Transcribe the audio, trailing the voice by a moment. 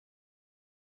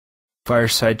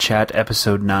Fireside Chat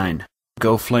Episode 9.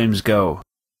 Go Flames Go.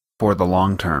 For the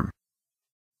long term.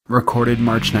 Recorded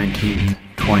March 19th,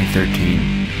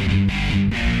 2013.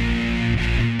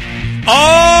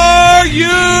 Are you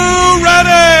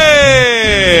ready?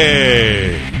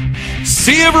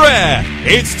 Sea of Red,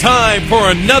 it's time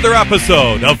for another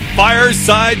episode of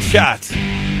Fireside Chat.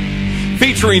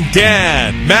 Featuring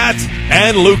Dan, Matt,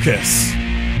 and Lucas.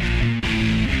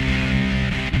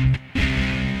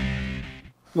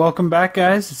 Welcome back,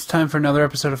 guys. It's time for another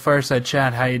episode of Fireside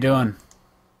Chat. How you doing?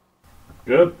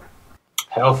 Good.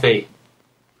 Healthy.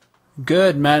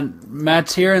 Good.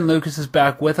 Matt's here, and Lucas is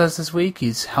back with us this week.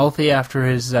 He's healthy after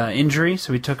his injury,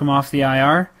 so we took him off the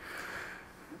IR.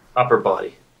 Upper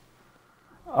body.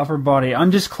 Upper body.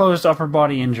 Undisclosed upper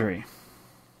body injury.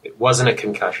 It wasn't a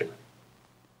concussion.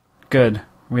 Good.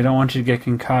 We don't want you to get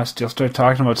concussed. You'll start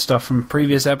talking about stuff from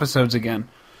previous episodes again.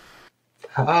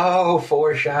 Oh,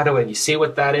 foreshadowing. You see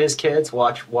what that is, kids?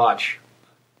 Watch.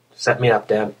 Set me up,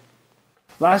 Dan.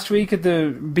 Last week at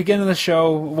the beginning of the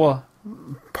show,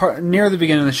 near the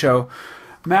beginning of the show,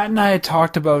 Matt and I had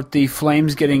talked about the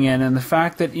Flames getting in and the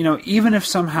fact that, even if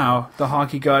somehow the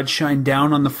hockey gods shine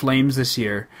down on the Flames this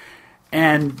year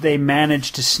and they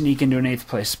manage to sneak into an 8th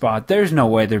place spot, there's no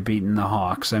way they're beating the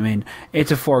Hawks. I mean,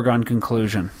 it's a foregone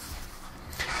conclusion.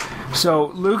 So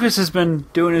Lucas has been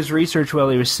doing his research while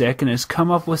he was sick and has come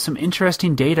up with some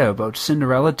interesting data about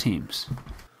Cinderella teams.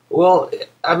 Well,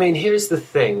 I mean, here's the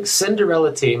thing.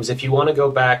 Cinderella teams, if you want to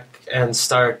go back and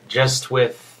start just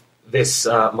with this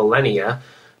millennia,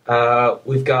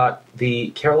 we've got the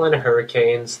Carolina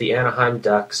Hurricanes, the Anaheim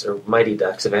Ducks, or Mighty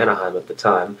Ducks of Anaheim at the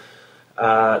time,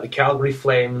 the Calgary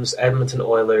Flames, Edmonton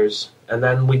Oilers, and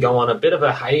then we go on a bit of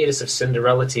a hiatus of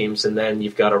Cinderella teams, and then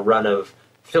you've got a run of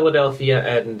Philadelphia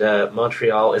and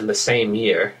Montreal in the same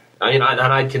year. I mean, and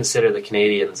I'd consider the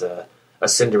Canadiens a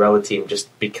Cinderella team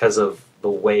just because of the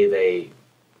way they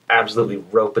absolutely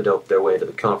rope-a-dope their way to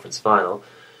the conference final.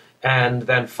 And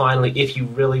then finally, if you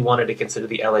really wanted to consider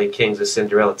the LA Kings a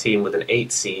Cinderella team with an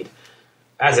 8 seed,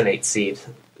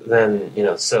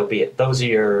 then, so be it. Those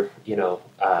are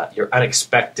your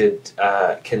unexpected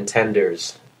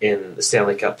contenders in the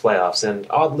Stanley Cup playoffs. And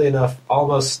oddly enough,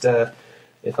 almost... only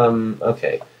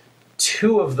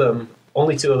two of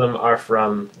them are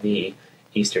from the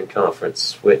Eastern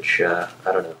Conference, which, I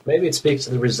don't know, maybe it speaks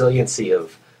to the resiliency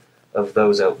of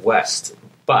those out west.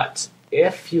 But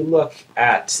if you look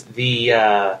at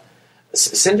the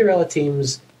Cinderella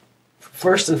teams,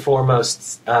 first and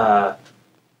foremost, are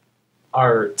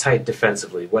tight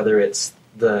defensively, whether it's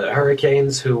the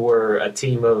Hurricanes, who were a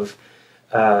team of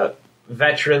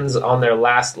veterans on their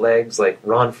last legs, like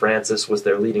Ron Francis was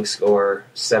their leading scorer,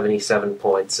 77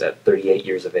 points at 38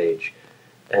 years of age.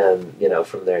 And,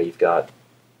 from there you've got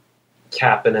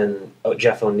Kapanen,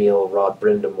 Jeff O'Neill, Rod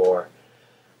Brindamore.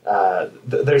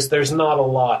 There's not a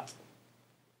lot.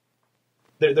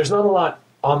 There's not a lot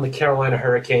on the Carolina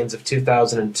Hurricanes of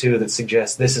 2002 that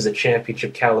suggests this is a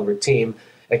championship caliber team,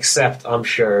 except, I'm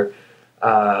sure,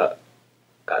 a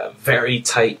very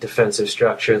tight defensive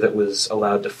structure that was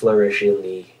allowed to flourish in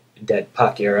the dead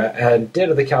puck era, and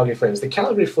ditto the Calgary Flames. The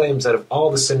Calgary Flames, out of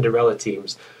all the Cinderella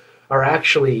teams, are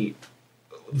actually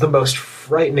the most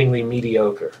frighteningly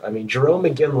mediocre. I mean, Jerome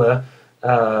McGinley,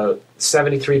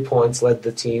 73 points, led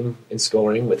the team in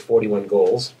scoring with 41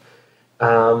 goals.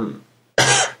 The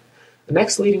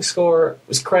next leading scorer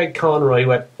was Craig Conroy,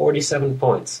 who had 47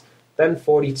 points. Then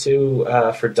 42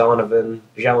 for Donovan,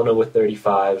 Jalino with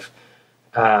 35.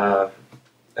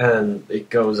 And it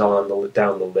goes on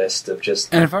down the list of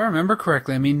just... And if I remember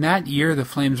correctly, I mean, that year the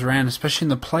Flames ran, especially in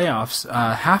the playoffs,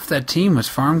 half that team was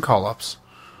farm call-ups.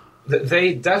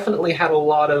 They definitely had a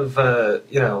lot of,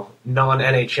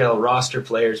 non-NHL roster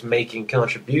players making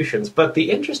contributions. But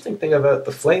the interesting thing about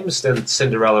the Flames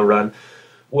Cinderella run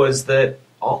was that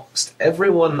almost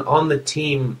everyone on the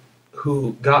team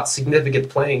who got significant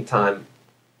playing time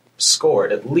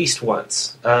scored at least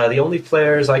once. The only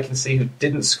players I can see who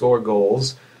didn't score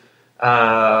goals,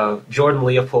 Jordan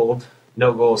Leopold,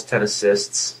 no goals, 10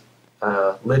 assists.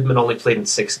 Lidman only played in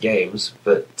 6 games,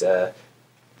 but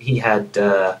he had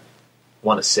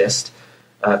 1 assist.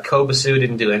 Kobasu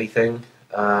didn't do anything.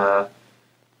 Neither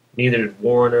did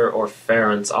Warner or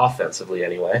Ferentz, offensively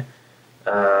anyway.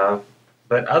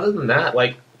 But other than that,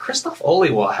 Christoph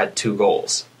Oliwa had 2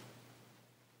 goals.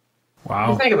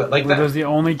 Wow. Think of it, Were those the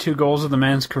only 2 goals of the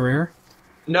man's career?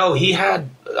 No, he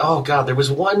had... Oh, God, there was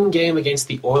one game against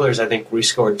the Oilers, I think, where he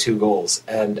scored 2 goals.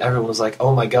 And everyone was like,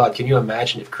 oh, my God, can you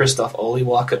imagine if Christoph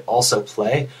Oliwa could also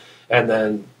play? And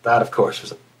then that, of course,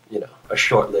 was a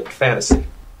short-lived fantasy.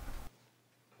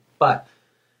 But,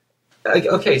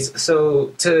 okay,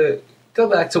 so to go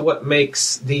back to what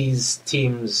makes these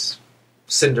teams,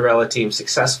 Cinderella teams,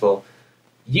 successful.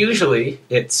 Usually,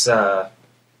 it's a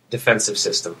defensive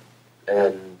system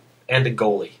and a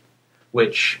goalie,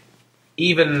 which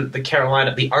even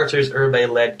the Arthurs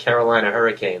Urbe-led Carolina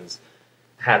Hurricanes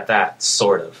had that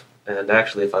sort of. And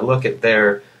actually, if I look at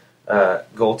their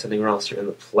goaltending roster in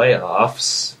the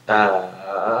playoffs,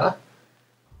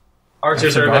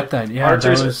 Arthurs Urbe.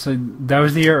 That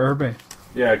was the year Urbe.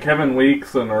 Yeah, Kevin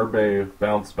Weeks and Urbe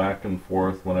bounced back and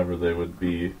forth whenever they would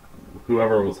be.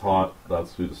 Whoever was hot,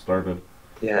 that's who started.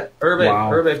 Yeah,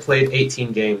 Urbe played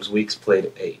 18 games, Weeks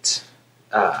played 8.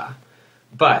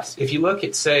 But if you look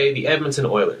at, say, the Edmonton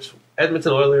Oilers,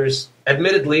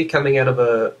 admittedly coming out of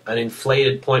an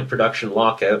inflated point production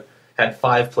lockout, had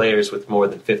 5 players with more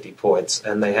than 50 points,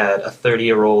 and they had a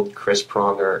 30-year-old Chris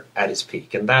Pronger at his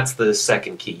peak. And that's the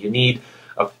second key. You need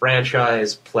a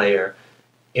franchise player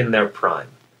in their prime.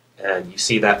 And you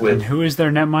see that with... And who is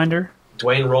their netminder?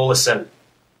 Dwayne Rollison.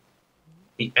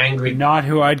 The angry... Not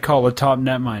who I'd call a top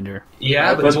netminder.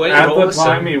 Yeah, but Dwayne at Rollison... the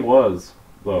time he was,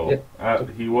 though. Yeah.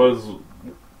 He was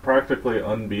practically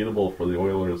unbeatable for the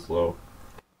Oilers, though.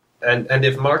 And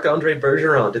if Marc-Andre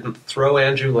Bergeron didn't throw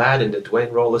Andrew Ladd into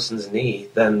Dwayne Rollison's knee,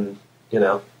 then,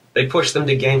 they pushed them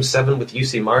to Game 7 with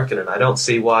UC Markkinen. I don't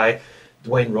see why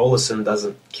Dwayne Rollison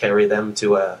doesn't carry them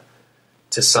to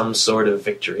some sort of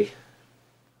victory.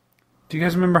 Do you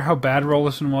guys remember how bad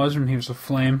Rollison was when he was a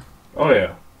Flame? Oh,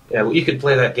 yeah. Yeah, well, you could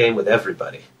play that game with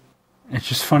everybody. It's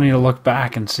just funny to look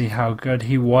back and see how good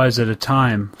he was at a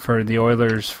time for the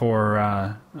Oilers.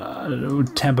 For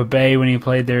Tampa Bay when he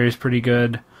played there, he's pretty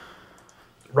good.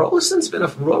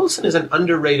 Rollison is an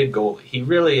underrated goalie. He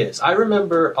really is. I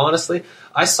remember, honestly,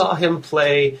 I saw him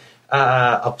play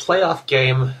a playoff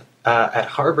game at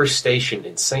Harbor Station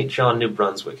in St. John, New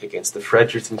Brunswick against the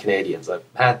Fredericton Canadians.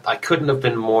 I couldn't have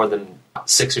been more than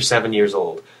 6 or 7 years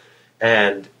old.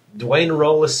 And Dwayne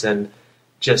Rollison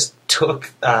just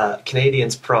took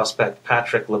Canadians prospect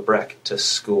Patrick Lebrec to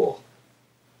school.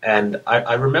 And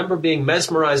I remember being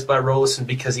mesmerized by Rollison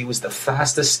because he was the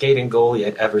fastest skating goalie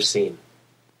I'd ever seen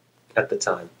at the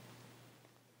time.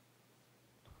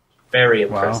 Very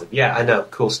impressive. Wow. Yeah, I know.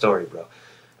 Cool story, bro.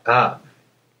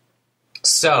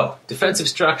 So, defensive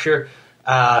structure,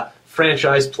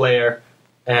 franchise player,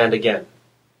 and again,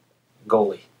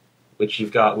 goalie, which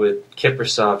you've got with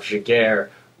Kiprusoff, Jaguar,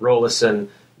 Rollison,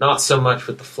 not so much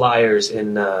with the Flyers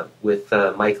with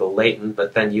Michael Layton,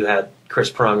 but then you had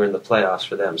Chris Pronger in the playoffs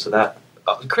for them. So that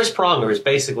Chris Pronger is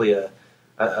basically a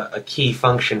key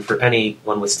function for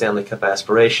anyone with Stanley Cup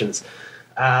aspirations.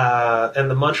 And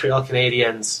the Montreal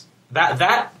Canadiens,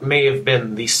 that may have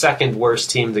been the second worst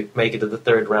team to make it to the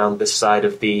third round this side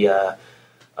of the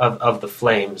of the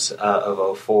Flames of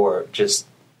 2004. Just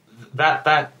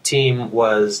that team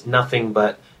was nothing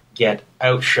but get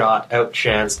outshot,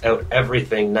 outchanced, out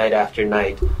everything night after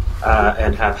night,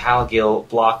 and have Hal Gill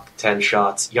block 10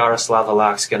 shots. Yaroslav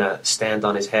Halak's going to stand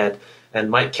on his head,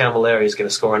 and Mike Camilleri is going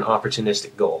to score an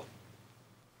opportunistic goal.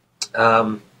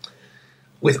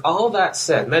 With all that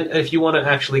said, and then if you want to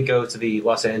actually go to the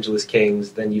Los Angeles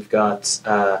Kings, then you've got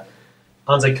Anze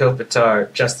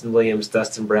Kopitar, Justin Williams,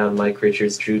 Dustin Brown, Mike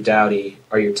Richards, Drew Doughty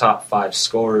are your top 5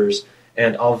 scorers.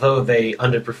 And although they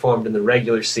underperformed in the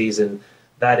regular season,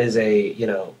 that is a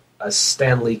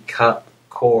Stanley Cup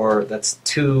core. That's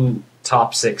 2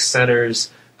 top 6 centers,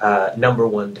 number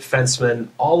 1 defenseman,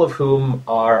 all of whom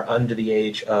are under the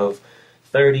age of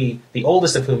 30. The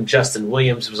oldest of whom, Justin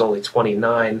Williams, was only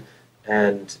 29,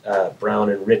 and Brown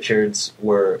and Richards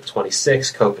were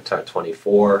 26, Kopitar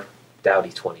 24,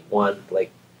 Doughty 21.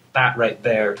 Like that right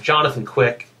there. Jonathan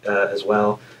Quick as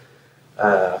well.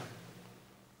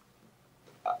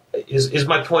 Is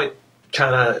my point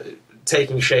kind of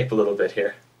taking shape a little bit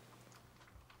here?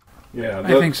 Yeah,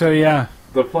 I think so, yeah.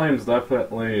 The Flames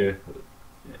definitely,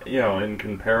 in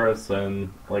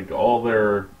comparison, like all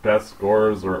their best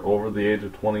scorers are over the age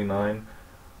of 29.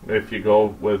 If you go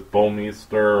with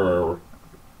Bouwmeester or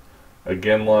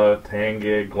Iginla,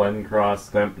 Tanguay, Glencross,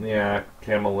 Stempniak,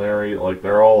 Camilleri, like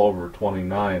they're all over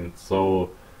 29, so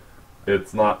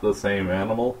it's not the same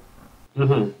animal.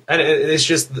 Mm-hmm. And it's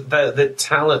just the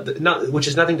talent, which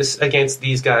is nothing against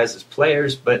these guys as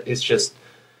players, but it's just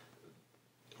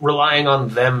relying on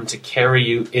them to carry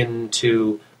you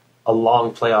into a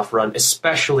long playoff run,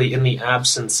 especially in the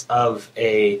absence of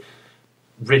a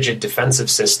rigid defensive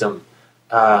system.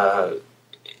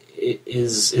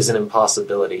 Is an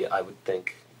impossibility, I would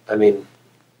think. I mean,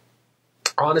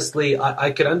 honestly,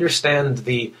 I could understand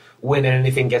the win and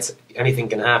anything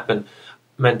can happen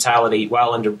mentality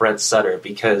while under Brent Sutter,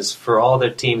 because for all their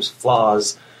team's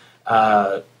flaws,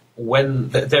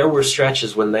 there were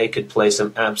stretches when they could play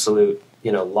some absolute,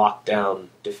 lockdown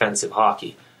defensive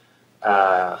hockey.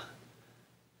 And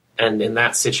in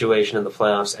that situation in the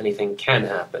playoffs, anything can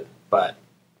happen. But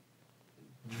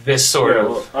this sort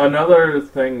of... Another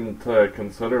thing to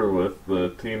consider with the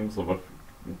teams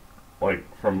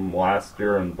from last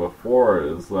year and before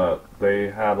is that they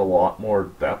had a lot more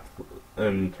depth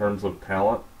in terms of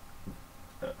talent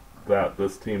that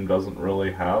this team doesn't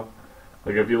really have.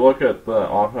 Like, if you look at the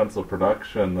offensive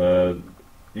production,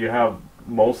 you have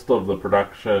most of the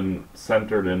production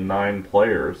centered in 9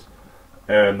 players,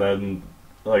 and then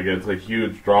it's a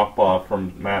huge drop-off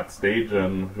from Matt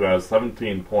Stajan, who has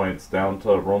 17 points, down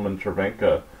to Roman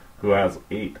Cervenka, who has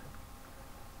 8.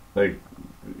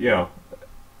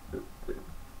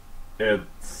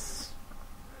 It's...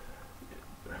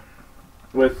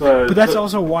 But that's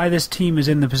also why this team is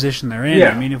in the position they're in.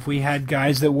 Yeah. I mean, if we had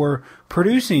guys that were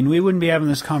producing, we wouldn't be having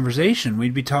this conversation.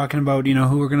 We'd be talking about,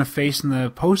 who we're going to face in the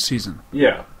postseason.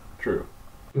 Yeah, true.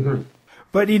 Mm-hmm.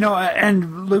 But,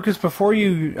 and Lucas, before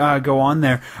you go on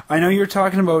there, I know you're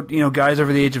talking about, guys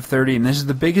over the age of 30, and this is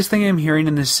the biggest thing I'm hearing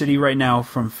in this city right now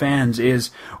from fans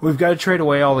is we've got to trade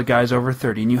away all the guys over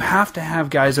 30, and you have to have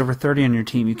guys over 30 on your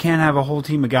team. You can't have a whole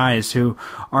team of guys who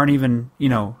aren't even,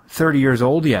 30 years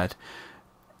old yet.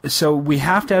 So we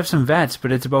have to have some vets,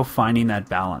 but it's about finding that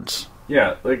balance.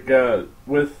 Yeah,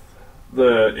 with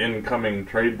the incoming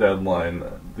trade deadline,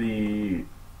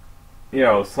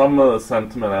 some of the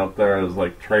sentiment out there is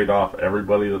trade off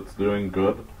everybody that's doing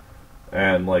good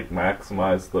and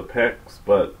maximize the picks,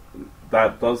 but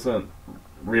that doesn't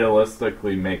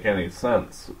realistically make any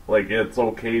sense. It's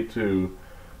okay to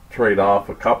trade off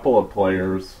a couple of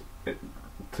players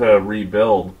to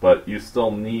rebuild, but you still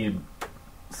need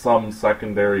some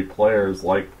secondary players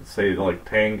say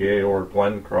Tanguay or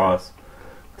Glenn Cross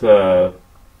to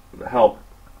help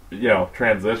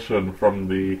transition from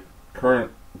the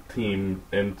current team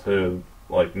into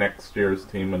next year's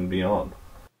team and beyond.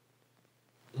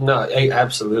 No,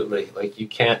 absolutely. You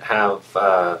can't have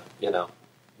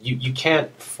you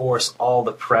can't force all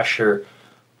the pressure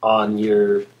on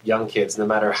your young kids, no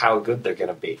matter how good they're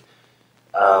going to be.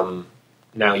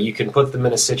 Now you can put them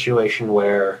in a situation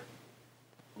where,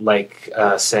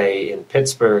 say in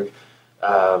Pittsburgh,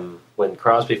 when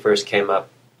Crosby first came up,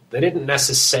 they didn't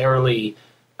necessarily.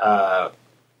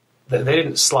 They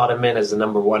didn't slot him in as the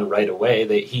number one right away.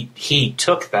 He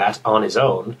took that on his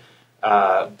own,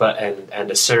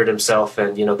 and asserted himself.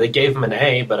 And they gave him an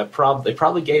A, but they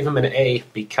probably gave him an A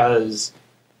because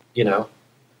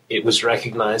it was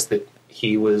recognized that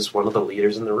he was one of the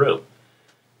leaders in the room.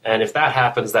 And if that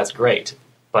happens, that's great.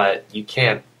 But you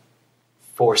can't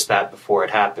force that before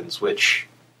it happens, which,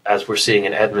 as we're seeing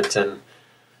in Edmonton,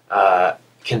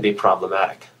 can be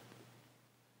problematic.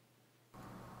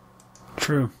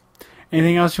 True.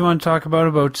 Anything else you want to talk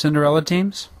about Cinderella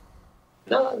teams?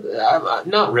 No,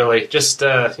 not really. Just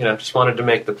wanted to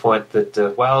make the point that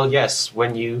yes,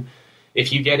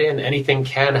 if you get in, anything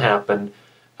can happen.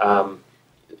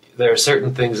 There are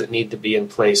certain things that need to be in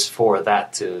place for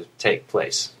that to take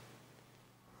place.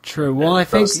 True. Well, I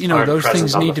think those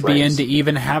things need to be in to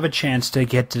even have a chance to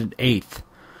get to 8th.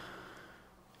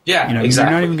 Yeah,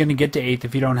 exactly. You're not even going to get to 8th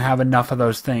if you don't have enough of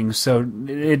those things. So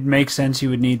it makes sense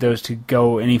you would need those to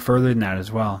go any further than that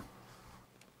as well.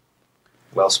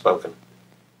 Well spoken.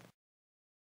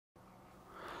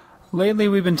 Lately,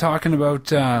 we've been talking about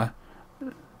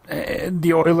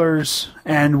the Oilers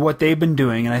and what they've been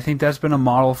doing, and I think that's been a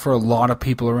model for a lot of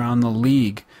people around the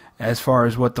league as far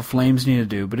as what the Flames need to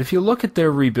do. But if you look at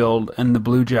their rebuild and the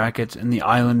Blue Jackets and the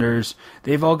Islanders,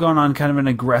 they've all gone on kind of an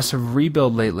aggressive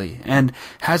rebuild lately. And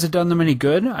has it done them any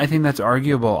good? I think that's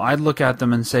arguable. I'd look at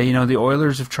them and say, the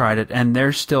Oilers have tried it, and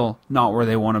they're still not where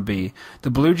they want to be.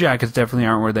 The Blue Jackets definitely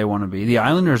aren't where they want to be. The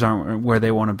Islanders aren't where they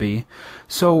want to be.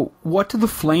 So what do the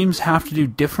Flames have to do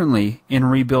differently in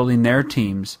rebuilding their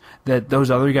teams that those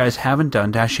other guys haven't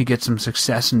done to actually get some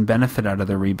success and benefit out of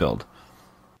their rebuild?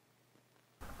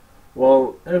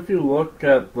 Well, if you look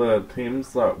at the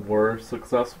teams that were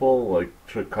successful, like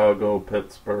Chicago,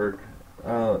 Pittsburgh,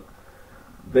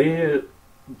 they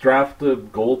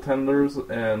drafted goaltenders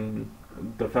and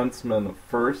defensemen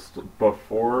first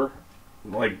before,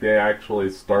 they actually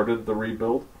started the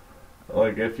rebuild.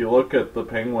 If you look at the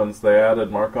Penguins, they added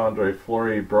Marc-Andre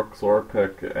Fleury, Brooks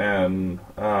Orpik, and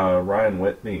Ryan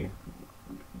Whitney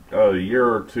a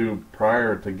year or two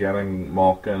prior to getting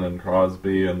Malkin and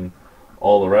Crosby and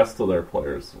all the rest of their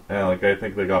players. And I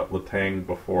think they got Letang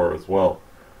before as well.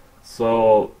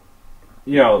 So,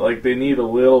 they need a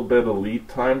little bit of lead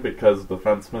time because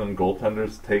defensemen and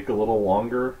goaltenders take a little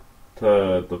longer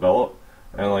to develop.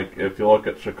 And like if you look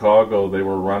at Chicago, they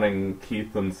were running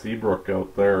Keith and Seabrook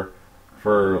out there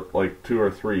for like 2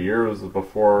 or 3 years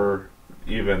before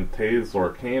even Taves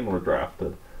or Kane were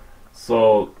drafted.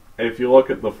 So if you look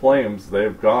at the Flames,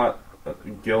 they've got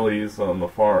Gillies on the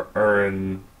far or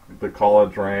in the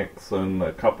college ranks and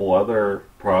a couple other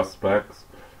prospects,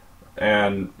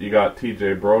 and you got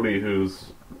TJ Brody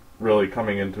who's really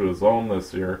coming into his own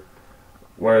this year.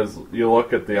 Whereas you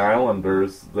look at the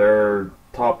Islanders, their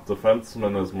top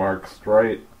defenseman is Mark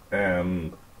Streit,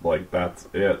 and like that's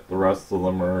it. The rest of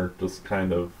them are just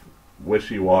kind of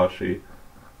wishy-washy,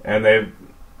 and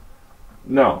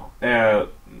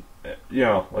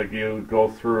like you go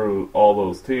through all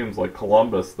those teams like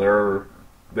Columbus,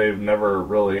 they've never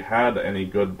really had any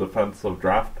good defensive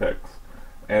draft picks,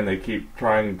 and they keep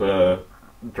trying to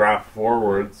draft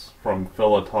forwards from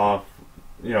Filatov,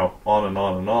 on and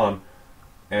on and on,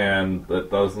 and that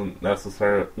doesn't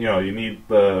necessarily, you need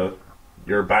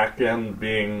your back end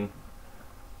being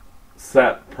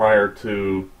set prior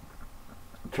to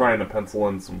trying to pencil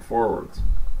in some forwards.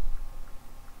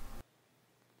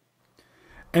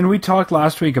 And we talked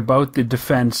last week about the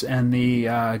defense and the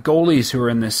goalies who are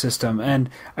in this system. And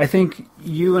I think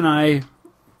you and I,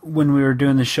 when we were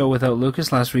doing the show without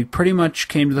Lucas last week, pretty much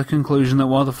came to the conclusion that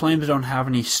while the Flames don't have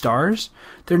any stars,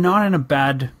 they're not in a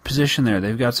bad position there.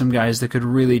 They've got some guys that could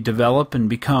really develop and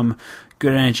become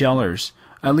good NHLers,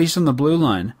 at least on the blue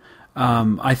line.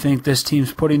 I think this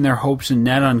team's putting their hopes in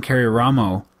net on Kerry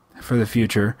Ramo for the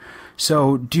future.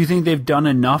 So do you think they've done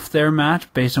enough there, Matt,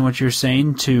 based on what you're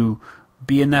saying, to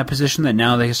be in that position that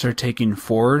now they can start taking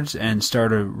forwards and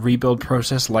start a rebuild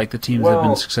process like the teams that have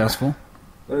been successful?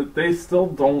 They still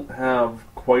don't have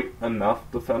quite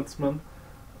enough defensemen,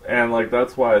 and like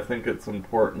that's why I think it's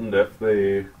important if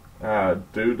they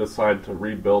do decide to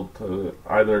rebuild to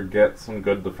either get some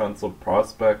good defensive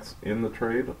prospects in the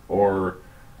trade or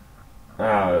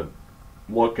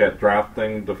look at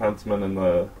drafting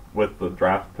defensemen with the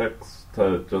draft picks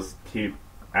to just keep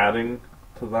adding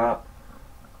to that.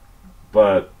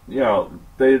 But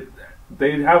they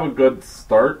have a good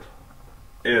start.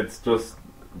 It's just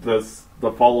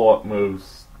the follow-up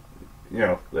moves.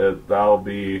 That'll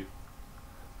be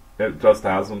just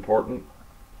as important.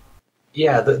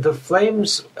 Yeah, the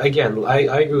Flames, again, I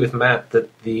agree with Matt that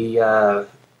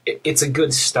it's a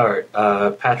good start.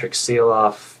 Patrick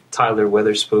Seeloff, Tyler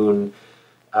Witherspoon,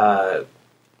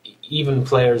 even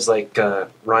players like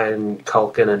Ryan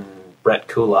Culkin and Brett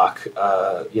Kulak,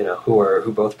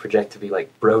 who both project to be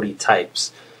like Brody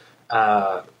types.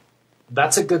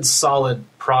 That's a good, solid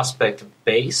prospect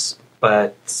base.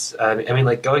 But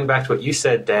like going back to what you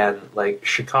said, Dan, like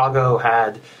Chicago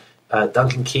had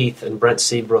Duncan Keith and Brent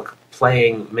Seabrook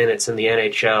playing minutes in the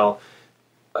NHL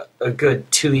a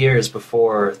good 2 years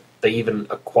before they even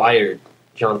acquired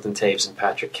Jonathan Taves and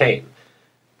Patrick Kane.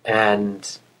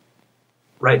 And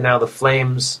right now the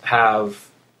Flames have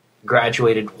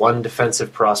graduated one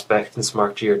defensive prospect since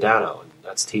Mark Giordano, and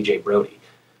that's TJ Brody.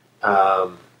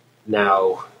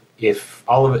 Now, if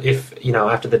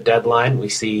after the deadline we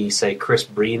see, say, Chris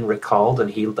Breen recalled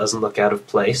and he doesn't look out of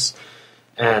place,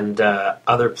 and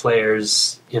other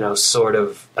players, sort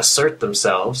of assert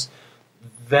themselves,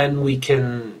 then we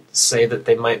can say that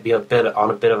they might be on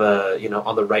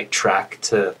the right track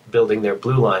to building their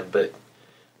blue line. But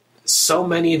so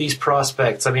many of these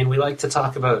prospects, we like to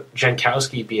talk about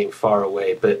Jankowski being far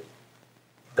away, but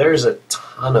there's a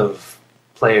ton of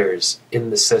players in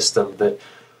the system that,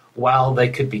 while they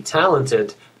could be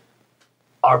talented,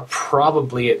 are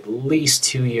probably at least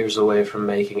 2 years away from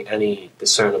making any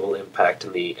discernible impact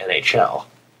in the NHL.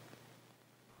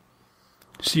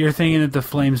 So you're thinking that the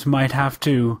Flames might have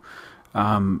to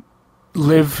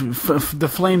the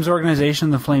Flames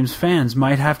organization, the Flames fans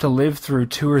might have to live through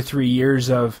 2 or 3 years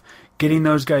of getting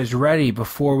those guys ready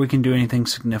before we can do anything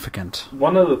significant.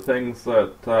 One of the things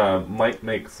that might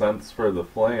make sense for the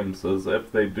Flames is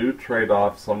if they do trade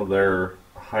off some of their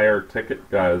higher ticket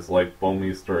guys like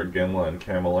Bouwmeester, Iginla, and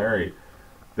Camilleri,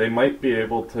 they might be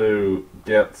able to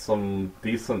get some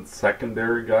decent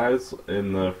secondary guys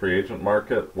in the free agent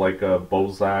market, like a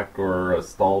Bozak or a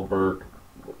Stahlberg,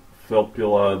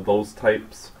 Filppula, those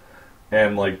types,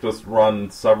 and like just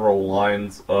run several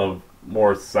lines of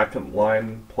more second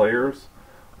line players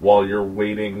while you're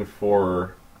waiting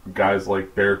for guys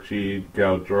like Berchi,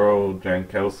 Gaudreau,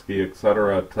 Jankowski,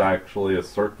 etc. to actually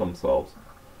assert themselves.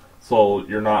 So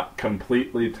you're not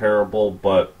completely terrible,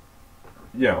 but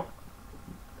you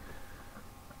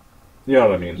know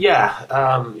what I mean? Yeah,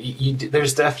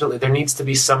 there needs to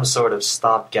be some sort of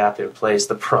stopgap in place.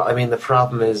 The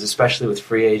problem is, especially with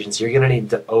free agents, you're going to need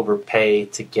to overpay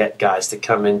to get guys to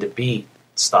come in to be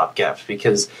stopgaps,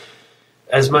 because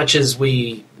as much as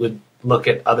we would look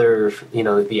at other,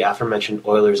 the aforementioned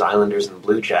Oilers, Islanders, and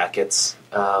Blue Jackets,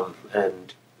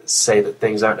 and say that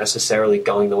things aren't necessarily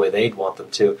going the way they'd want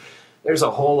them to, there's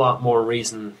a whole lot more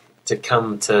reason to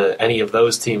come to any of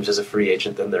those teams as a free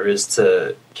agent than there is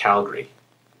to Calgary,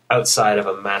 outside of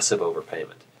a massive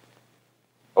overpayment.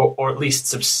 Or at least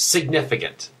some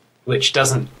significant, which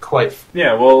doesn't quite...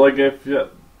 Yeah, well, like, if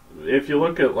you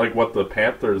look at, like, what the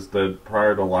Panthers did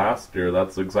prior to last year,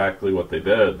 that's exactly what they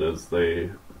did, is they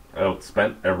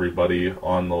outspent everybody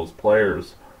on those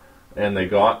players, and they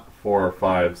got 4 or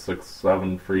 5, 6,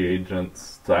 7 free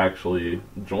agents to actually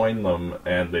join them,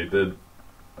 and they did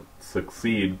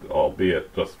succeed,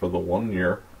 albeit just for the 1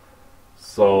 year.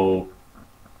 So,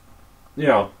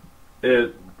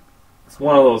 it's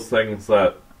one of those things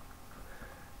that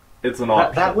it's an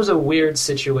option. That was a weird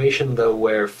situation, though,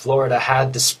 where Florida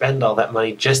had to spend all that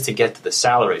money just to get to the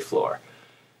salary floor.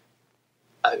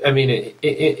 I mean,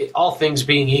 all things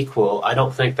being equal, I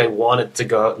don't think they wanted to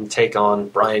go out and take on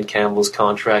Brian Campbell's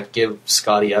contract, give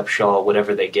Scotty Upshaw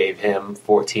whatever they gave him,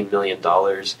 $14 million.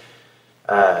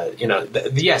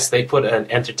 Yes, they put an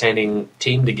entertaining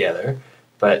team together,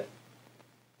 but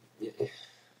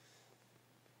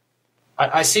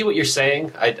I see what you're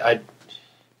saying.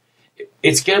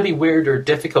 It's going to be weird or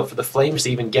difficult for the Flames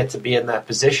to even get to be in that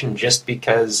position just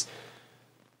because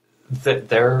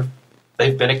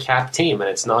they've been a cap team, and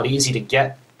it's not easy to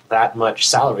get that much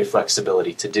salary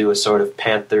flexibility to do a sort of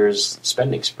Panthers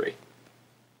spending spree.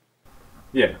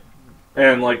 Yeah.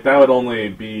 And, like, that would only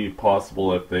be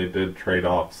possible if they did trade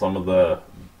off some of the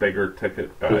bigger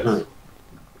ticket guys. Mm-hmm.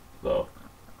 So...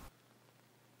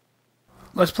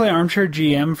 Let's play armchair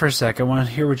GM for a sec. I want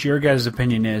to hear what your guys'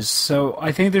 opinion is. So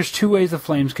I think there's two ways the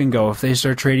Flames can go. If they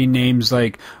start trading names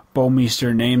like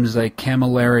Bouwmeester, names like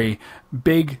Camilleri,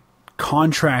 big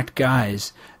contract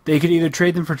guys, they could either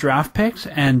trade them for draft picks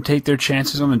and take their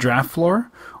chances on the draft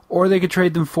floor, or they could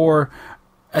trade them for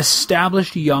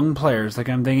established young players. Like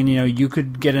I'm thinking, you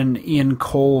could get an Ian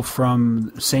Cole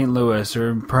from St. Louis,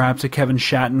 or perhaps a Kevin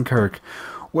Shattenkirk.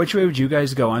 Which way would you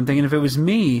guys go? I'm thinking if it was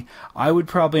me, I would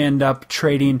probably end up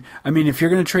trading... I mean, if you're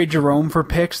going to trade Jerome for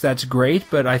picks, that's great,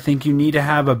 but I think you need to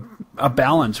have a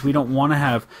balance. We don't want to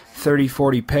have 30,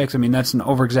 40 picks. I mean, that's an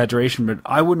over-exaggeration, but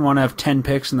I wouldn't want to have 10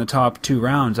 picks in the top 2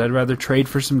 rounds. I'd rather trade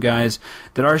for some guys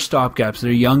that are stopgaps, that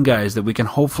are young guys that we can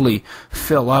hopefully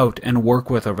fill out and work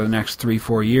with over the next 3,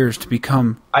 4 years to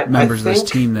become members of this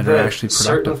team that are actually productive.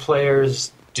 Certain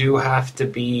players do have to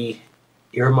be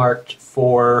earmarked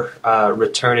for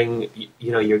returning,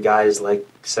 your guys like,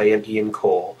 say, an Ian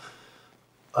Cole.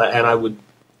 And I would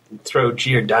throw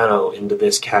Giordano into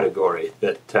this category,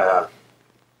 that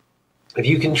if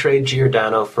you can trade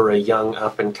Giordano for a young,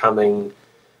 up-and-coming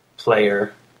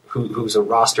player who's a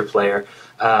roster player,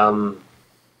 then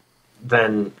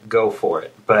go for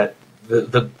it. But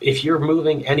if you're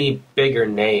moving any bigger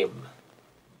name,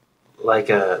 like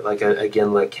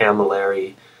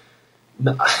Camilleri,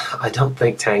 no, I don't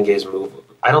think Tanguay's move.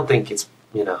 I don't think it's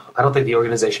I don't think the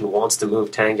organization wants to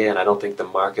move Tanguay, and I don't think the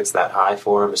market's that high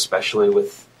for him, especially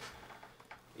with.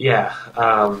 Yeah,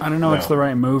 I don't know. It's the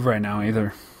right move right now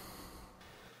either.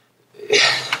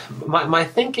 My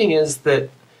thinking is that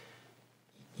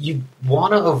you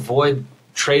want to avoid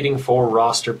trading for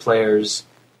roster players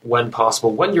when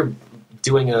possible, when you're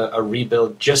doing a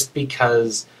rebuild, just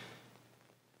because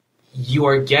you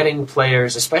are getting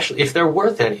players, especially if they're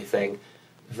worth anything,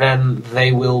 then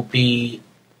they will be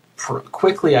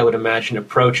quickly, I would imagine,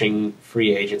 approaching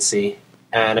free agency,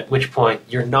 and at which point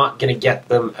you're not going to get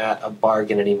them at a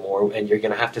bargain anymore, and you're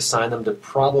going to have to sign them to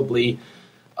probably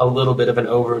a little bit of an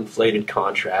overinflated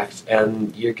contract,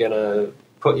 and you're going to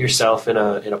put yourself in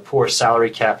a poor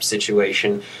salary cap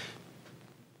situation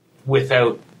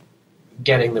without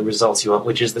getting the results you want,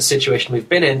 which is the situation we've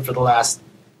been in for the last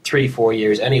 3-4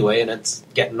 years anyway, and it's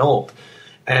getting old.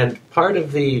 And part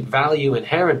of the value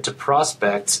inherent to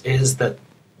prospects is that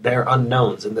they're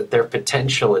unknowns and that their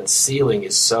potential and ceiling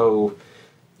is so,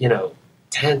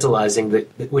 tantalizing,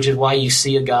 which is why you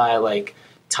see a guy like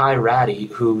Ty Ratty,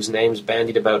 whose name's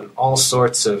bandied about in all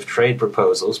sorts of trade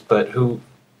proposals, but who,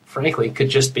 frankly, could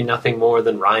just be nothing more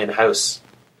than Ryan House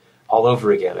all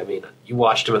over again. I mean, you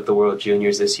watched him at the World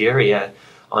Juniors this year. He had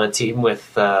on a team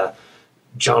with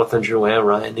Jonathan Drouin,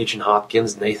 Ryan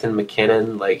Nugent-Hopkins, Nathan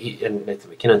McKinnon. And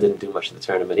Nathan McKinnon didn't do much in the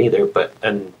tournament either, but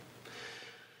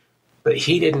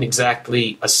he didn't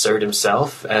exactly assert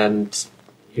himself. And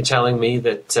you're telling me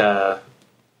that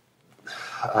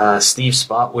Steve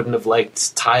Spott wouldn't have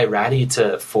liked Ty Ratty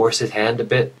to force his hand a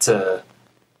bit to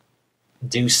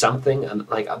do something? And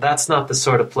that's not the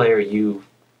sort of player you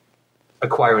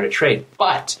acquire in a trade.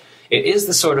 But it is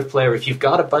the sort of player, if you've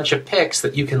got a bunch of picks,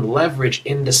 that you can leverage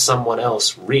into someone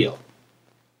else real.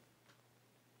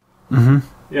 Mm-hmm.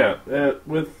 Yeah,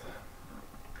 with,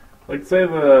 like, say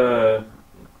the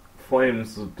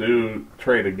Flames do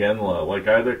trade Iginla, like,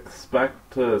 I'd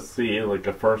expect to see, like,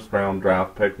 a first-round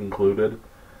draft pick included,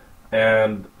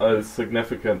 and a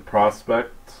significant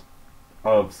prospect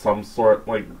of some sort,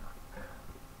 like,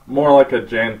 more like a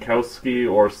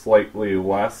Jankowski or slightly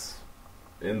less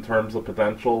in terms of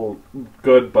potential.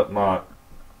 Good, but not,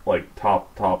 like,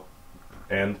 top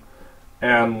end.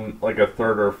 And, like, a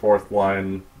third or fourth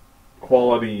line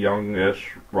quality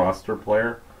youngish roster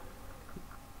player.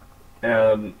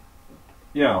 And,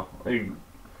 yeah, like,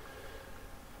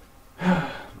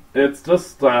 it's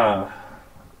just a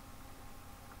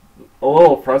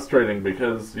little frustrating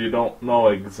because you don't know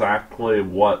exactly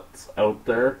what's out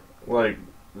there. Like,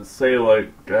 say,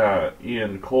 like,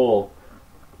 Ian Cole,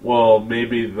 well,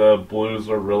 maybe the Blues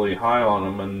are really high on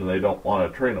him and they don't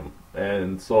want to trade him.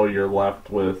 And so you're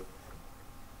left with,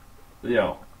 you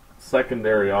know,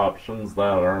 secondary options that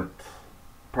aren't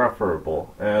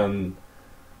preferable. And,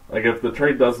 like, if the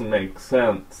trade doesn't make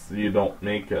sense, you don't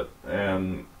make it.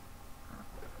 And,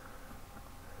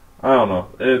 I don't know,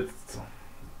 it's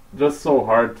just so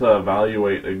hard to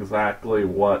evaluate exactly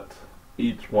what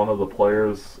each one of the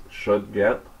players should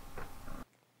get.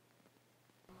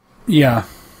 Yeah.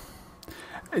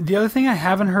 The other thing I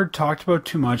haven't heard talked about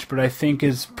too much, but I think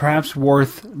is perhaps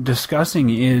worth discussing,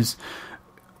 is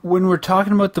when we're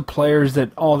talking about the players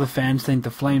that all the fans think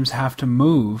the Flames have to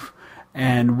move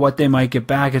and what they might get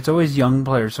back, it's always young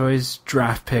players, it's always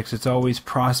draft picks, it's always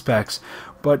prospects.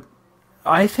 But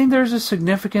I think there's a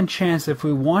significant chance if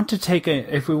we want to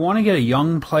get a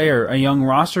young player, a young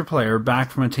roster player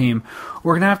back from a team,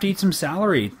 we're going to have to eat some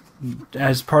salary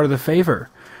as part of the favor.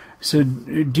 So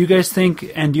do you guys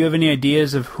think, and do you have any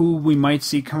ideas of who we might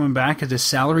see coming back as a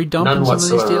salary dump in some of these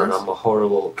deals? None whatsoever, and I'm a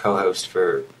horrible co-host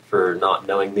for not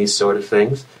knowing these sort of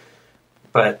things.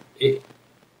 But it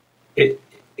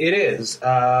is.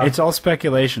 It's all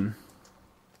speculation.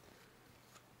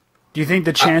 Do you think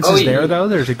the chance is there, though?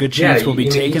 There's a good chance we'll be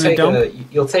taking a dump?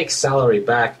 You'll take salary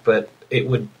back, but I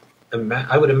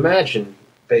would imagine,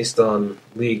 based on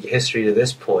league history to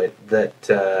this point,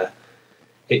 that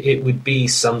it would be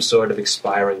some sort of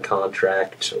expiring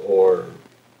contract or,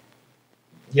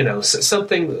 you know,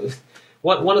 something.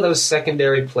 One of those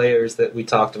secondary players that we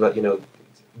talked about, you know,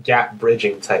 gap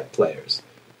bridging type players.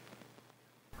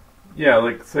 Yeah,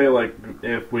 like, say, like,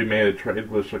 if we made a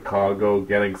trade with Chicago,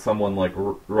 getting someone like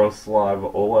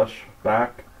Roslav Olesh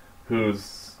back,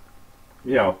 who's,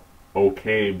 you know,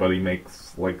 okay, but he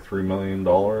makes, like, $3 million,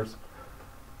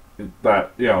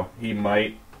 that, you know, he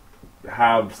might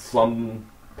have some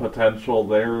potential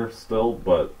there still,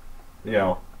 but, you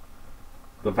know,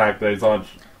 the fact that he's on...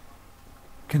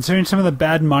 Considering some of the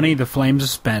bad money the Flames have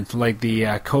spent, like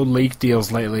the Code Leak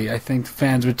deals lately, I think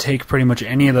fans would take pretty much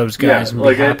any of those guys and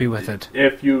be happy with it.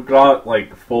 If you got,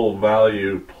 like, full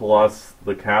value plus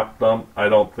the cap dump, I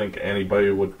don't think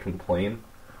anybody would complain.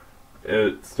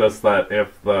 It's just that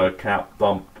if the cap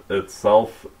dump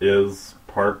itself is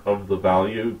part of the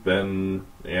value, then,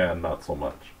 yeah, not so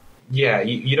much. Yeah,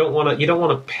 you don't want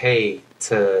to pay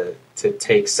to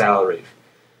take salary.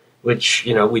 Which,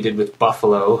 you know, we did with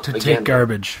Buffalo. To take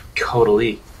garbage.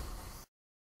 Totally.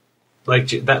 Like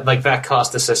that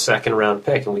cost us a second round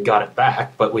pick, and we got it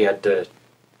back, but we had to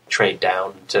trade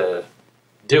down to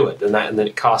do it, and then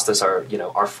it cost us our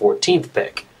 14th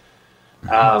pick.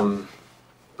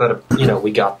 But you know,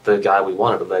 we got the guy we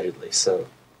wanted allegedly, so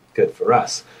good for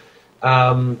us.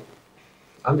 I'm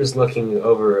just looking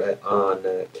over on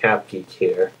CapGeek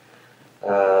here.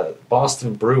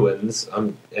 Boston Bruins,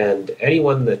 and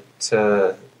anyone that,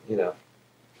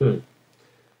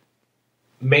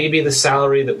 maybe the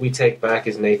salary that we take back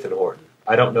is Nathan Horton.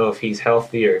 I don't know if he's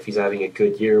healthy or if he's having a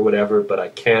good year or whatever, but I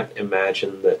can't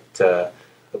imagine that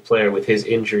a player with his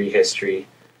injury history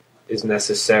is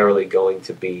necessarily going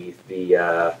to be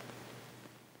the,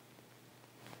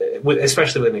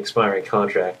 especially with an expiring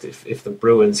contract, if the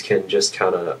Bruins can just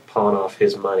kind of pawn off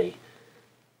his money.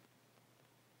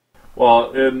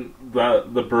 Well, in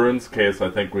the Bruins case, I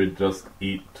think we'd just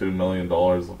eat $2 million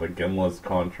of Iginla's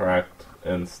contract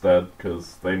instead,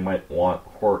 because they might want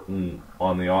Horton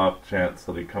on the off chance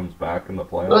that he comes back in the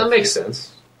playoffs. Well, that makes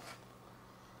sense.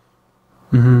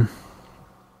 Mm-hmm.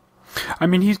 I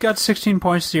mean, he's got 16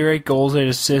 points, 8 goals, 8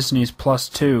 assists, and he's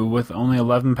 +2 with only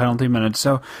 11 penalty minutes.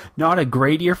 So not a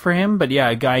great year for him, but yeah,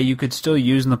 a guy you could still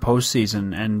use in the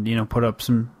postseason and, you know, put up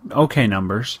some okay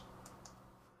numbers.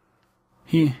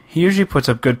 He usually puts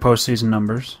up good postseason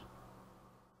numbers.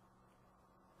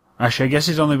 Actually, I guess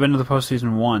he's only been to the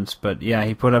postseason once, but yeah,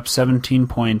 he put up 17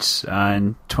 points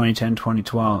in 2010,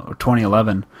 2012, or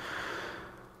 2011.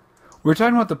 We were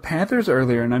talking about the Panthers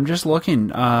earlier, and I'm just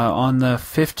looking. On the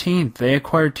 15th, they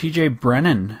acquired T.J.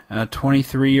 Brennan, a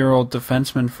 23-year-old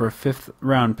defenseman, for a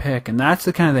 5th-round pick, and that's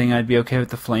the kind of thing I'd be okay with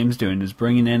the Flames doing, is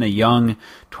bringing in a young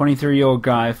 23-year-old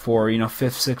guy for 5th,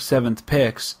 6th, 7th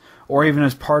picks, or even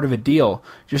as part of a deal,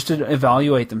 just to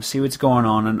evaluate them, see what's going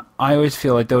on. And I always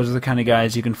feel like those are the kind of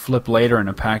guys you can flip later in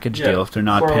a package deal if they're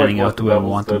not panning out the way we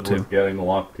want them to. Getting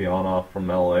Lockdown from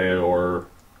LA, or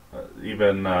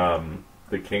even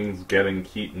the Kings getting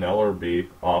Keaton Ellerby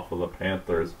off of the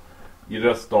Panthers. You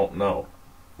just don't know.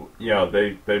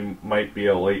 They might be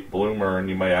a late bloomer, and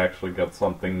you might actually get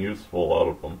something useful out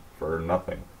of them for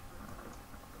nothing.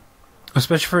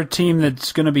 Especially for a team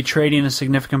that's going to be trading a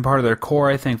significant part of their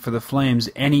core, I think, for the Flames,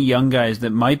 any young guys that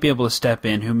might be able to step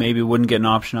in who maybe wouldn't get an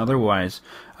option otherwise,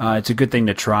 it's a good thing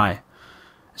to try.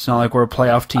 It's not like we're a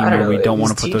playoff team where we don't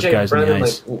want to put those guys Brennan, in the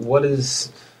ice.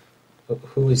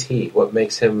 Who is he? What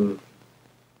makes him,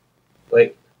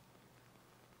 like...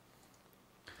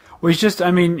 Well, he's just,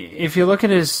 if you look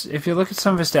at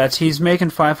some of his stats, he's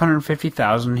making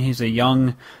 $550,000. He's a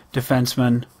young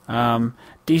defenseman.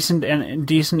 Decent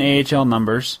AHL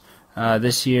numbers.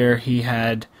 This year he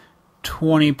had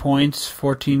 20 points,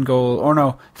 14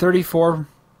 goals, 34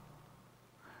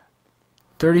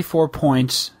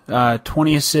 points,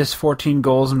 20 assists, 14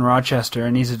 goals in Rochester,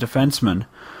 and he's a defenseman.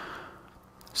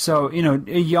 So,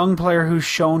 a young player who's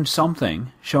shown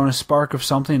a spark of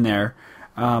something there.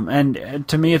 And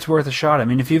to me, it's worth a shot.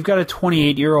 If you've got a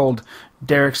 28-year-old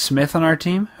Derek Smith on our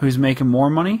team who's making more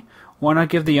money, why not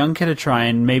give the young kid a try,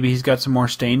 and maybe he's got some more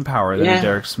staying power than a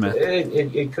Derek Smith.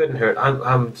 It couldn't hurt.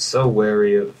 I'm so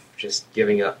wary of just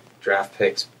giving up draft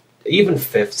picks, even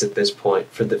 5ths at this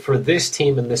point, for this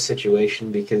team in this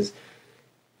situation, because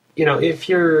if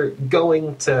you're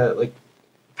going to, like,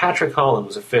 Patrick Holland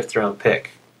was a 5th-round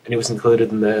pick, and he was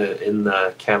included in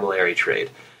the Camilleri trade,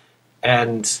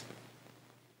 and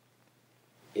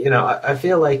I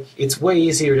feel like it's way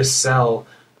easier to sell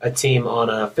a team on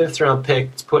a 5th-round pick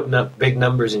that's putting up big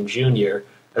numbers in junior,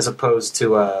 as opposed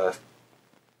to a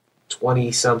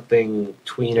 20-something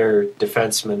tweener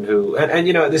defenseman who,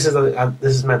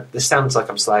 this sounds like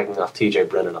I'm slagging off T.J.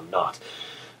 Brennan. I'm not,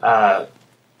 but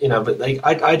like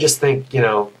I just think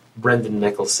Brendan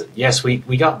Nicholson. Yes, we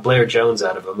got Blair Jones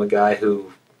out of him, a guy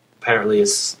who apparently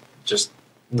is just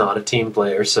not a team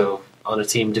player. So on a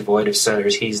team devoid of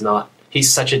centers, he's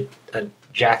such a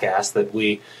jackass that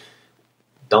we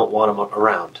don't want him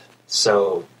around.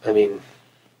 So, I don't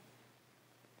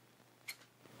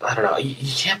know.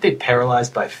 You can't be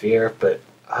paralyzed by fear, but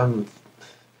I'm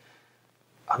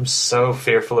so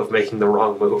fearful of making the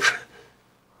wrong move.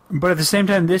 But at the same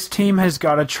time, this team has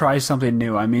got to try something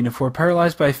new. If we're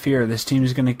paralyzed by fear, this team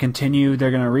is going to continue.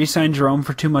 They're going to re-sign Jerome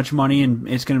for too much money, and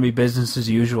it's going to be business as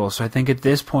usual. So I think at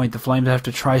this point, the Flames have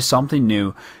to try something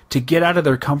new to get out of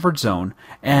their comfort zone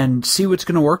and see what's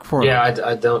going to work for them. Yeah,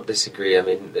 I don't disagree.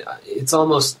 It's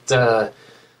almost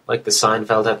like the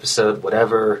Seinfeld episode,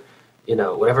 whatever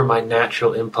my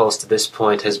natural impulse to this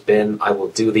point has been, I will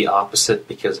do the opposite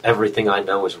because everything I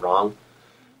know is wrong.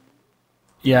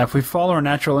 Yeah, if we follow our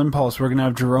natural impulse, we're going to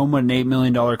have Jerome with an $8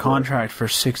 million contract for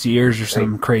 6 years or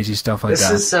some crazy stuff like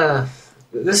that.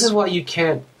 This is why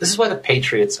the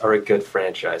Patriots are a good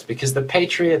franchise, because the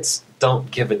Patriots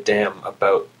don't give a damn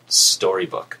about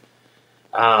storybook.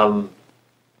 The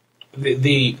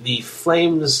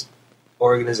Flames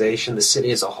organization, the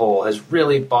city as a whole, has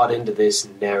really bought into this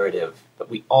narrative that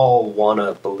we all want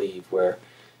to believe, where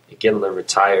Ginler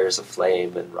retires a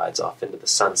Flame and rides off into the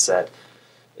sunset,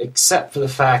 except for the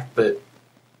fact that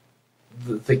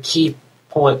the key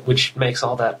point which makes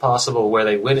all that possible, where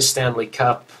they win a Stanley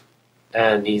Cup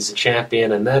and he's a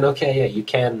champion, and then, you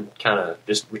can kind of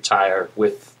just retire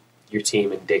with your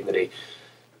team in dignity.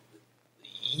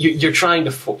 You're trying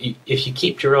to, if you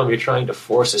keep Jerome, you're trying to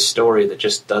force a story that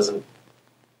just doesn't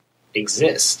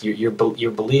exist. You're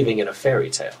believing in a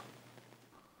fairy tale.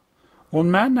 Well,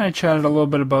 Matt and I chatted a little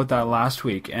bit about that last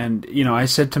week, and I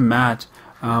said to Matt,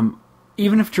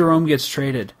 even if Jerome gets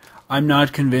traded, I'm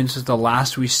not convinced it's the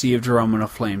last we see of Jerome in a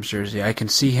Flames jersey. I can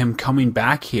see him coming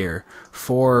back here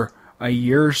for a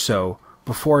year or so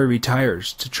before he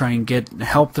retires to try and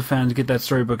help the fans get that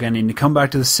storybook ending, to come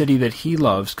back to the city that he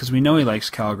loves, because we know he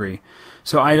likes Calgary.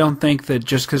 So I don't think that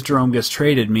just because Jerome gets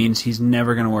traded means he's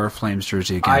never going to wear a Flames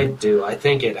jersey again. I do. I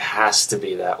think it has to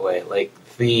be that way. Like,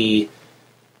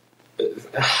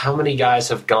 how many guys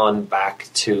have gone back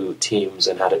to teams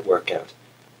and had it work out?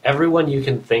 Everyone you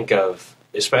can think of,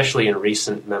 especially in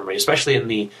recent memory, especially in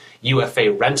the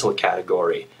UFA rental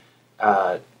category,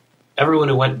 everyone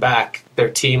who went back, their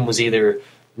team was either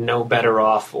no better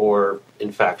off or,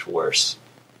 in fact, worse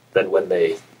than when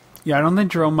they... Yeah, I don't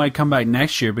think Jerome might come back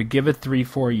next year, but give it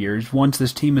 3-4 years. Once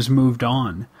this team has moved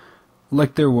on,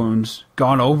 licked their wounds,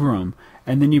 got over them,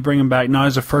 and then you bring him back not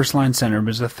as a first-line center,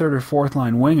 but as a third or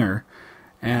fourth-line winger,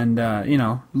 and,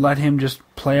 let him just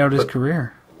play out his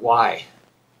career. Why?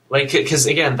 Like, because,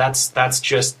 again, that's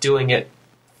just doing it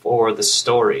for the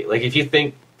story. Like, if you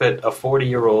think that a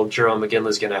 40-year-old Jerome McGinley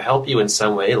is going to help you in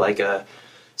some way, like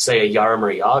say a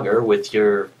Jaromir Jagr with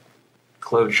your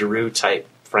Claude Giroux-type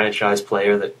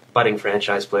budding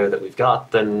franchise player that we've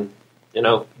got, then,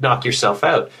 knock yourself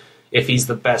out. If he's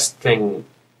the best thing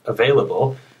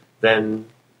available, then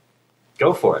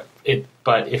go for it.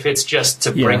 But if it's just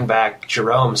to bring back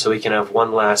Jerome so he can have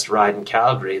one last ride in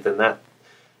Calgary, then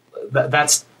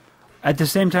that's... At the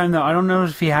same time, though, I don't know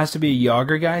if he has to be a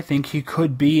Yager guy. I think he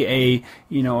could be a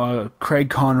Craig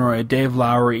Conroy, a Dave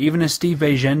Lowry, even a Steve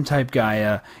Bégin type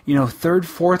guy, third,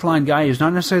 fourth line guy who's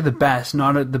not necessarily the best,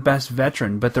 not the best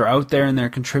veteran, but they're out there and they're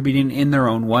contributing in their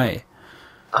own way.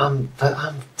 But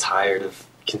I'm tired of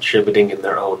contributing in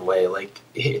their own way. Like,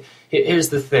 here's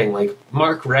the thing, like,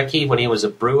 Mark Recchi, when he was a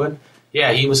Bruin,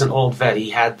 yeah, he was an old vet. He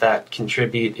had that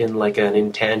contribute in like an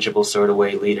intangible sort of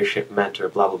way, leadership, mentor,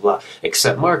 blah, blah, blah.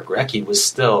 Except Mark Recchi was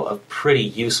still a pretty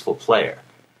useful player.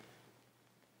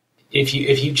 If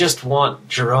you just want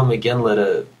Jerome McGinley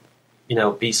to,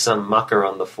 be some mucker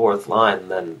on the fourth line,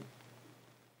 then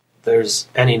there's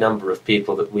any number of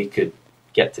people that we could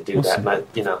get to do that. And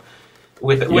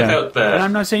without the... And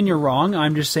I'm not saying you're wrong.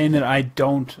 I'm just saying that I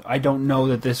don't know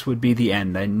that this would be the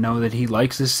end. I know that he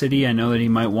likes this city. I know that he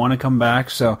might want to come back,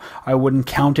 so I wouldn't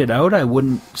count it out. I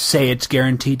wouldn't say it's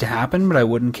guaranteed to happen, but I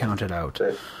wouldn't count it out.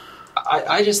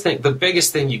 I just think the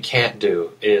biggest thing you can't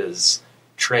do is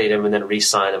trade him and then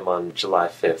re-sign him on July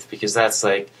 5th, because that's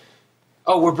like,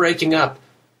 oh, we're breaking up.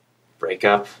 Break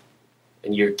up.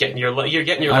 And you're getting your life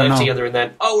together, and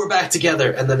then, oh, we're back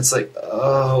together, and then it's like,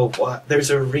 oh, what?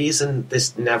 There's a reason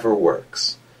this never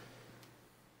works.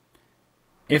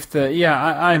 We talked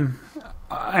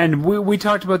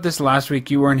about this last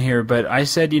week. You weren't here, but I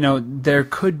said, there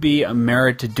could be a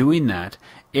merit to doing that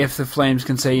if the Flames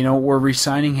can say, we're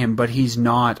re-signing him, but he's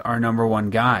not our number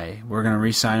one guy. We're going to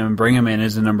re-sign him and bring him in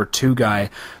as the number two guy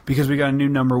because we got a new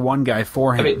number one guy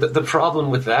for him. I mean, the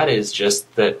problem with that is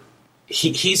just that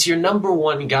he's your number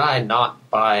one guy, not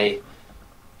by,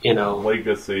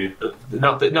 legacy.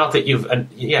 Not that you've.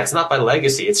 It's not by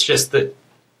legacy. It's just that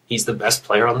he's the best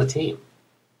player on the team.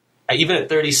 Even at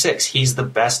 36, he's the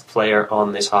best player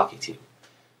on this hockey team.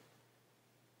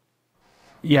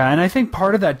 Yeah, and I think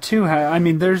part of that too,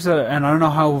 there's and I don't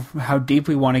know how deep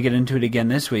we want to get into it again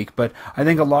this week, but I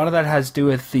think a lot of that has to do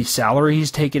with the salary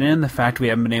he's taken in, the fact we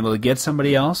haven't been able to get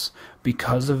somebody else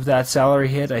because of that salary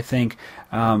hit. I think,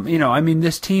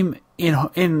 this team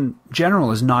in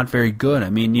general is not very good.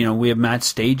 We have Matt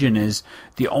Stajan as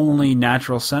the only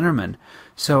natural centerman.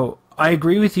 So I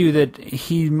agree with you that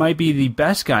he might be the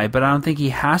best guy, but I don't think he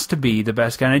has to be the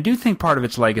best guy. And I do think part of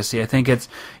it's legacy. I think it's,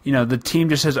 the team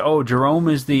just says, oh, Jerome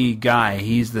is the guy.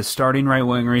 He's the starting right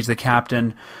winger. He's the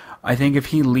captain. I think if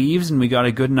he leaves and we got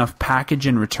a good enough package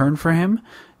in return for him,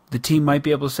 the team might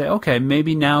be able to say, okay,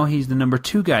 maybe now he's the number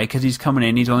two guy because he's coming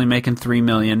in. He's only making $3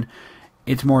 million.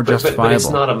 It's more justifiable. But it's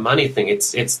not a money thing.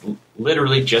 It's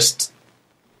literally just,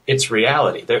 it's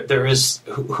reality. There is,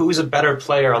 who's a better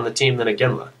player on the team than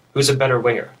Iginla? Who's a better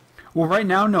winger? Well, right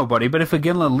now, nobody. But if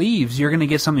Iginla leaves, you're going to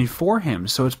get something for him.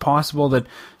 So it's possible that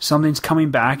something's coming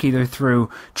back either through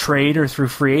trade or through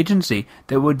free agency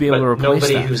that would be able to replace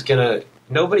that.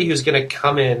 Nobody who's gonna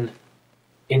come in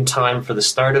time for the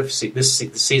start of the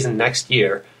season next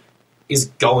year is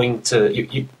going to...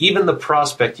 even the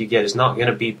prospect you get is not going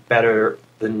to be better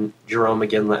than Jerome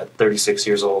Iginla at 36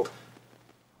 years old.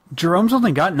 Jerome's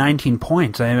only got 19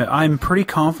 points. I'm pretty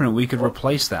confident we could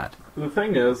replace that. The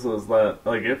thing is that,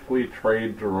 if we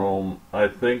trade Jerome, I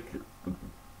think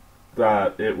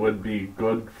that it would be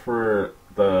good for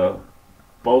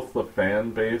both the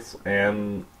fan base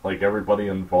and, everybody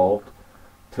involved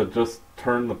to just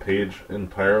turn the page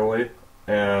entirely.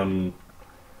 And,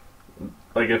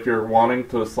 if you're wanting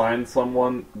to sign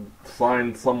someone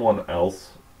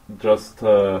else just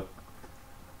to,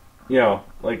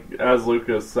 as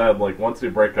Lucas said, once you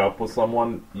break up with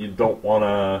someone, you don't want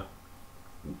to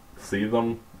see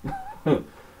them.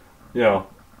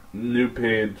 New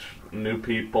page, new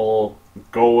people.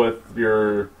 Go with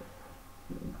your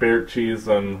Bear Cheese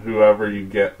and whoever you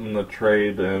get in the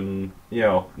trade, and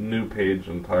new page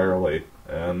entirely,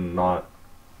 and not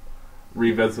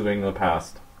revisiting the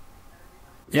past.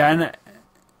 Yeah,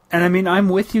 And I mean, I'm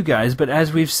with you guys, but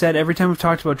as we've said, every time we've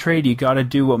talked about trade, you got to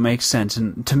do what makes sense.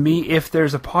 And to me, if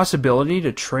there's a possibility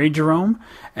to trade Jerome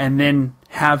and then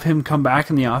have him come back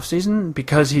in the offseason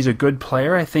because he's a good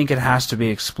player, I think it has to be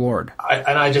explored.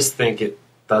 I just think it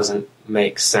doesn't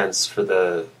make sense for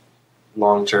the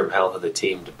long-term health of the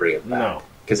team to bring him back. No.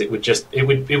 Because it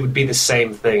would be the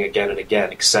same thing again and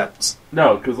again, except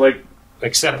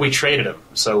we traded him,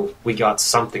 so we got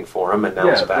something for him, and now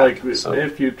he's back.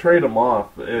 If you trade him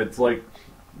off, it's like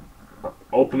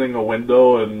opening a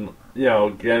window and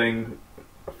getting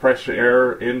fresh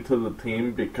air into the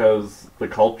team because the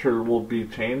culture will be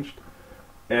changed,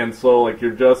 and so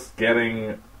you're just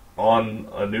getting on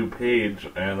a new page,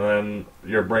 and then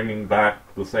you're bringing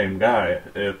back the same guy.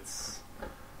 It's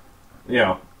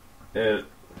it.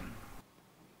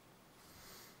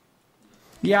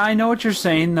 Yeah, I know what you're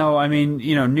saying, though. I mean,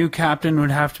 new captain would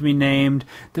have to be named.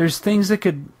 There's things that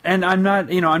could, and I'm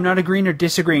not agreeing or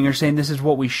disagreeing or saying this is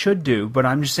what we should do, but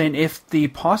I'm just saying if the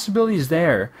possibility is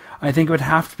there, I think it would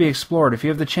have to be explored. If you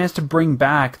have the chance to bring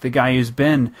back the guy who's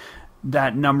been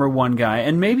that number one guy,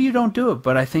 and maybe you don't do it,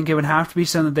 but I think it would have to be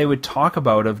something that they would talk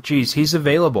about of, geez, he's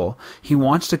available, he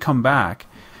wants to come back.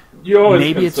 You always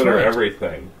maybe consider it's right.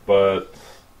 everything, but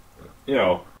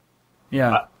Yeah.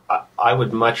 I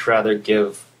would much rather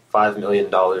give $5 million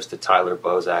to Tyler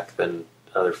Bozak than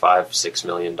another $5-6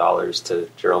 million to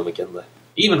Jerome McGinley.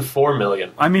 Even $4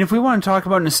 million. I mean, if we want to talk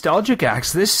about nostalgic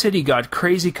acts, this city got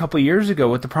crazy a couple years ago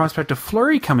with the prospect of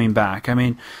Fleury coming back. I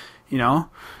mean,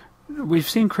 we've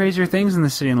seen crazier things in the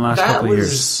city in the last couple of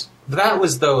years. That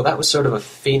was sort of a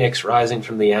phoenix rising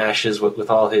from the ashes with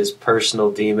all his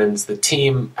personal demons. The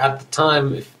team at the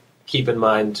time, keep in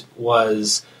mind,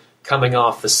 was coming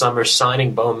off the summer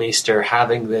signing Bouwmeester,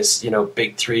 having this,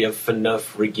 big three of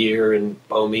Phaneuf, Regier, and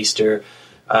Bouwmeester.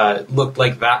 Looked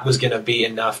like that was going to be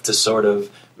enough to sort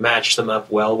of match them up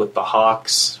well with the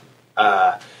Hawks.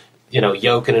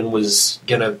 Jokinen was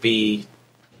going to be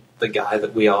the guy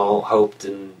that we all hoped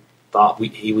and thought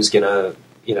he was going to,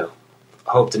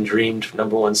 hoped and dreamed,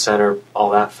 number one center, all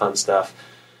that fun stuff.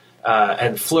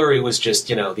 And Fleury was just,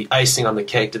 the icing on the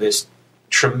cake to this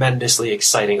tremendously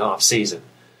exciting off-season.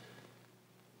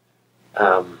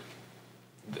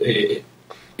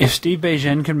 If Steve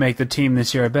Bégin could make the team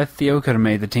this year, I bet Theo could have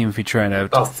made the team if he tried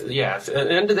out.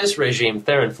 Under this regime,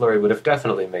 Theoren Fleury would have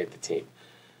definitely made the team.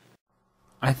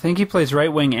 I think he plays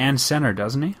right wing and center,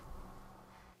 doesn't he?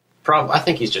 I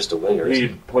think he's just a winger. He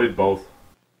played both.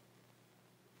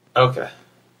 Okay.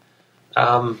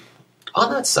 On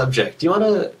that subject, do you want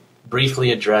to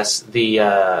briefly address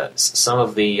the some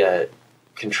of the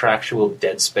contractual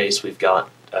dead space we've got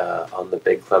on the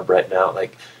big club right now?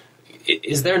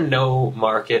 Is there no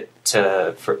market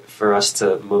for us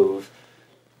to move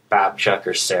Babchuk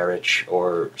or Saric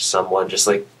or someone just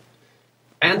like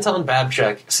Anton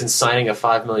Babchuk? Since signing a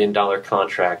 $5 million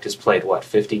contract, has played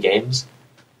 50 games?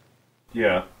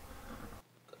 Yeah.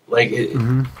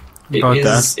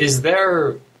 Is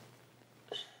there?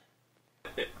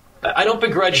 I don't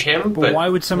begrudge him, but why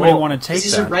would somebody want to take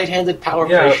he's that? a right-handed power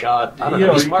play shot. I don't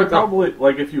know. You could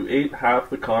probably if you ate half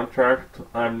the contract,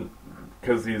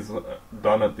 because he's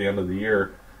done at the end of the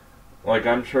year.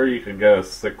 I'm sure you could get a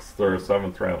 6th or a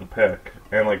 7th round pick,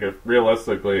 and if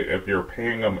realistically, if you're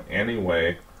paying him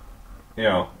anyway,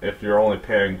 if you're only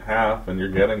paying half and you're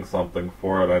getting something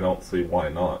for it, I don't see why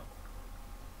not.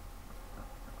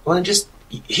 Well,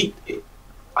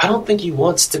 I don't think he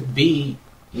wants to be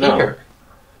here.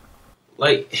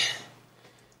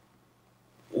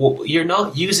 You're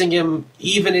not using him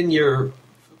even in your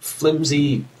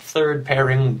flimsy third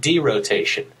pairing D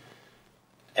rotation.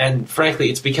 And frankly,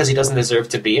 it's because he doesn't deserve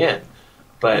to be in.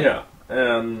 But yeah,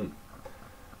 and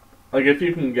if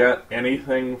you can get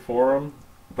anything for him,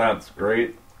 that's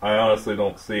great. I honestly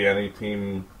don't see any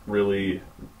team really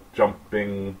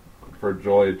jumping for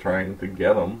joy trying to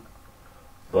get him.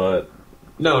 But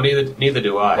no, neither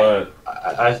do I.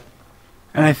 But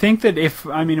And I think that if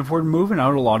we're moving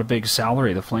out a lot of big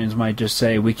salary, the Flames might just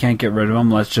say, we can't get rid of him,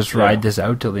 let's just ride this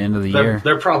out till the end of the year.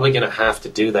 They're probably going to have to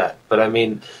do that. But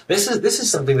this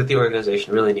is something that the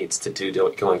organization really needs to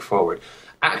do going forward.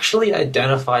 Actually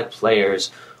identify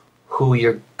players who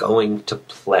you're going to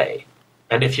play.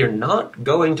 And if you're not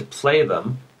going to play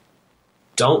them,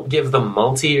 don't give them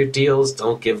multi-year deals,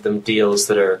 don't give them deals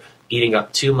that are eating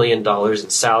up $2 million in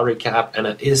salary cap, and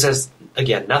it has,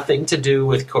 again, nothing to do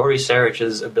with Corey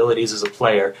Saric's abilities as a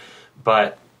player,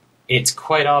 but it's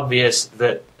quite obvious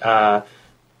that the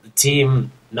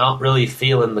team not really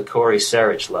feeling the Corey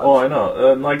Saric love. Oh, I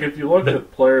know. And if you look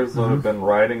at players that have been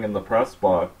riding in the press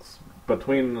box,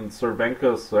 between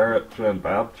Cervenka, Saric, and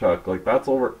Babchuk, that's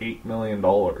over $8 million.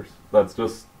 That's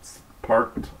just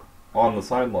parked on the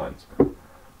sidelines.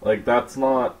 Like, that's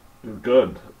not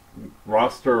good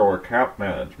roster or cap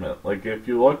management. Like, if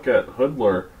you look at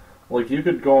Hoodler, like, you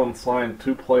could go and sign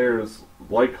 2 players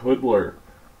like Hoodler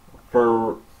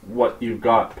for what you've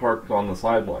got parked on the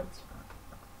sidelines.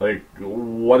 Like,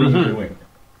 what are you doing?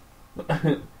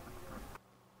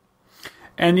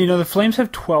 And, the Flames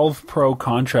have 12 pro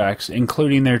contracts,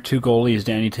 including their 2 goalies,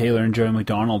 Danny Taylor and Joey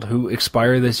McDonald, who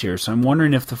expire this year. So I'm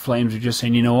wondering if the Flames are just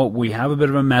saying, you know what, we have a bit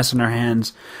of a mess in our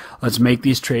hands. Let's make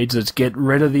these trades. Let's get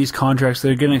rid of these contracts that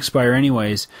are going to expire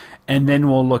anyways. And then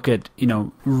we'll look at,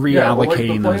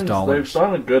 reallocating those dollars. They've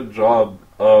done a good job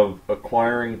of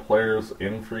acquiring players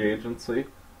in free agency.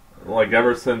 Like,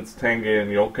 ever since Tanguay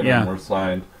and Jokinen were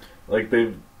signed. Like,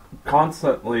 they've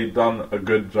constantly done a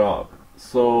good job.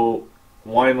 So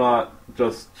why not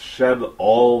just shed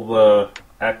all the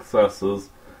excesses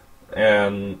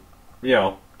and,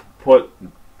 put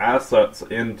assets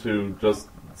into just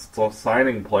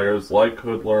signing players like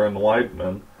Hoodler and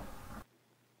Weidman?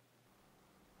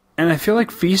 And I feel like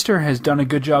Feaster has done a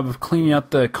good job of cleaning up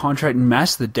the contract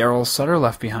mess that Darryl Sutter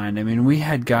left behind. I mean, we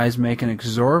had guys making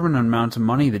exorbitant amounts of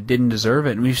money that didn't deserve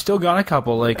it, and we've still got a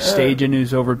couple, like Stajan,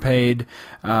 who's overpaid,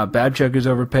 Babchuk is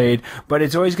overpaid, but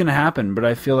it's always going to happen. But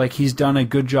I feel like he's done a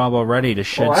good job already to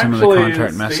shed some of the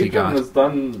contract mess he got. Stajan has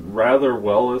done rather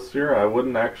well this year. I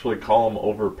wouldn't actually call him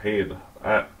overpaid.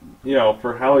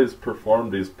 For how he's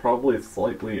performed, he's probably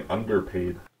slightly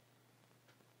underpaid.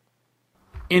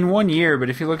 In 1 year, but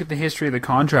if you look at the history of the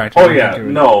contract...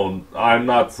 No, I'm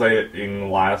not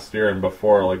saying last year and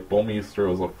before. Like, Bouwmeester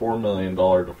was a $4 million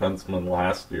defenseman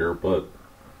last year, but,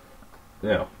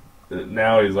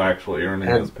 now he's actually earning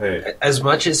his pay. As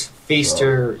much as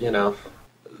Feaster,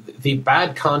 the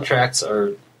bad contracts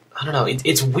are... I don't know,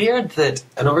 it's weird that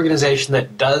an organization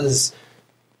that does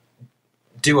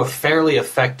do a fairly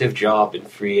effective job in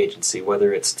free agency,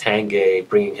 whether it's Tanguay,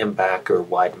 bringing him back, or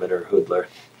Weidman or Hoodler...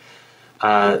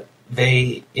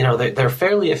 they're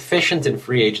fairly efficient in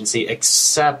free agency,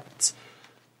 except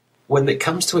when it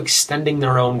comes to extending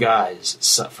their own guys.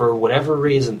 So for whatever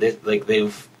reason, they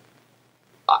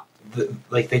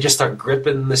just start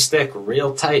gripping the stick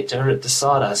real tight, turn it to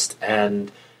sawdust,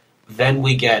 and then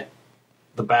we get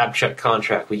the Babchuk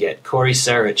contract. We get Corey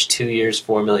Sarich, 2 years,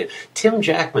 $4 million. Tim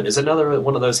Jackman is another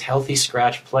one of those healthy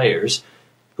scratch players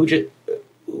who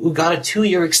got a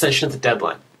 2-year extension at the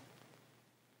deadline.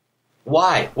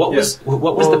 Why? What was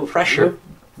the pressure?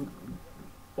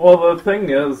 Well, the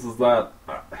thing is that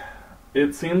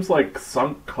it seems like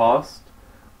sunk cost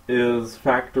is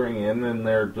factoring in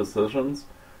their decisions.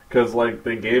 Because,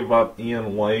 they gave up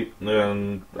Ian White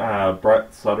and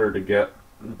Brett Sutter to get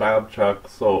Babchuk,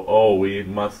 so, we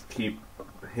must keep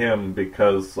him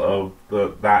because of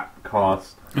that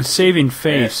cost. Saving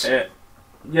face. And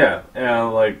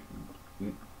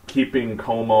keeping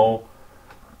Como...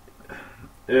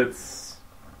 It's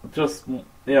just,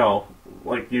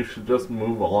 you should just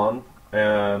move on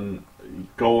and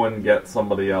go and get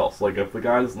somebody else. Like, if the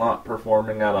guy's not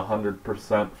performing at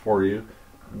 100% for you,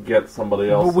 get somebody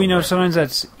else. But we know sometimes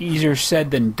that's easier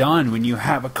said than done when you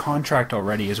have a contract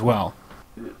already as well.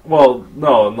 Well,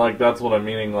 no, and, that's what I'm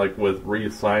meaning, with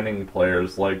re-signing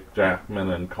players like Jackman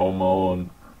and Como and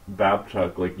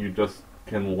Babchuk. You just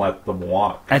can let them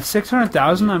walk. At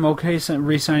 $600,000, I'm okay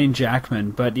re-signing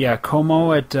Jackman, but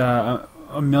Como at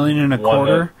 $1.25 million,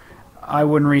 I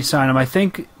wouldn't re-sign him. I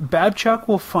think Babchuk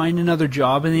will find another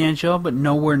job in the NHL, but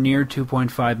nowhere near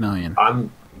 $2.5 million.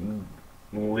 I'm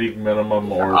league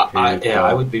minimum or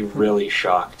I would be really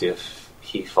shocked if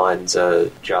he finds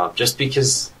a job, just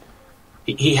because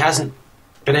he hasn't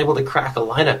been able to crack a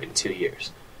lineup in 2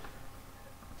 years.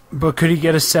 But could he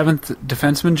get a 7th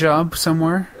defenseman job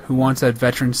somewhere? Who wants that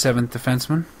veteran 7th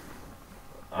defenseman?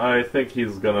 I think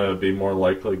he's going to be more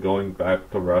likely going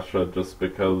back to Russia just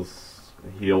because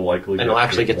he'll likely get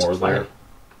more there.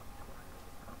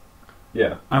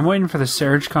 Yeah. I'm waiting for the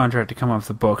Sarich contract to come off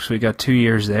the books. We got 2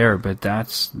 years there, but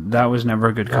that was never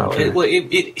a good contract.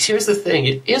 Here's the thing.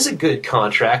 It is a good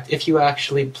contract if you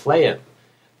actually play him.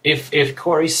 If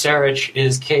Corey Sarich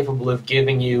is capable of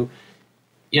giving you,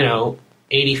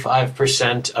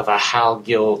 85% of a Hal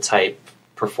Gill type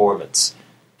performance,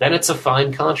 then it's a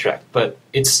fine contract. But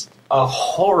it's a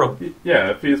horrible. Yeah,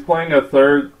 if he's playing a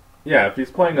third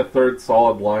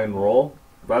solid line role,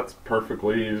 that's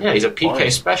perfectly. Yeah, he's a PK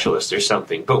fine. Specialist or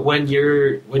something. But when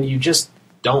you just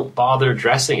don't bother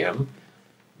dressing him,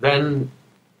 then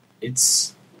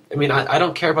it's. I mean, I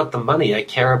don't care about the money. I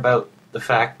care about the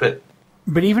fact that.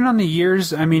 But even on the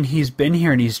years, he's been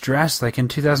here and he's dressed. Like in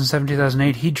 2007,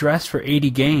 2008, he dressed for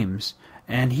 80 games,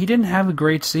 and he didn't have a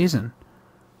great season.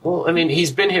 Well, I mean,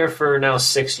 he's been here for now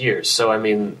 6 years, so I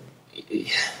mean,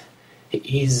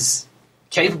 he's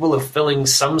capable of filling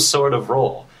some sort of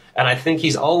role. And I think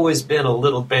he's always been a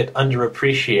little bit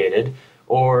underappreciated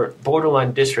or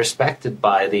borderline disrespected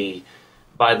by the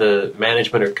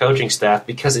management or coaching staff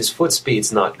because his foot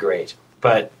speed's not great.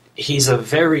 But he's a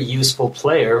very useful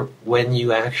player when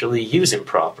you actually use him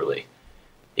properly.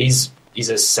 He's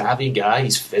a savvy guy.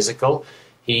 He's physical.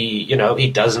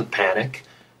 He doesn't panic.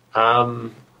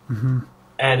 And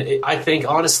I think,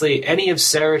 honestly,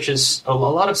 a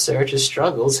lot of Saric's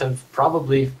struggles have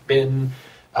probably been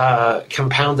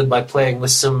compounded by playing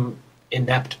with some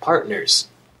inept partners.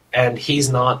 And he's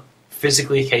not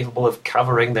physically capable of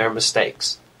covering their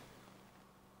mistakes.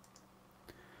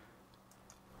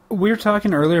 We were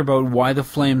talking earlier about why the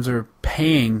Flames are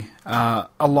paying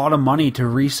a lot of money to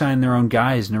re-sign their own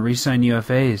guys and to re-sign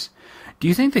UFAs. Do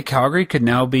you think that Calgary could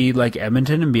now be like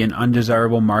Edmonton and be an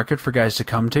undesirable market for guys to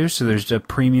come to, so there's a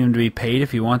premium to be paid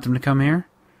if you want them to come here?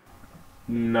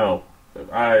 No.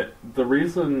 The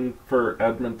reason for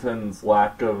Edmonton's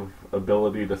lack of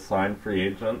ability to sign free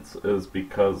agents is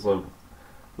because of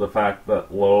the fact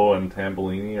that Lowe and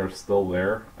Tambellini are still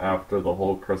there after the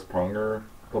whole Chris Pronger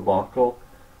debacle.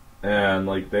 And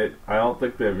I don't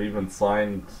think they've even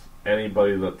signed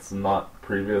anybody that's not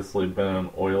previously been an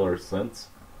Oiler since.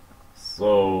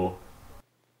 So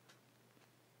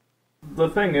the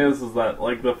thing is that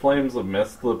the Flames have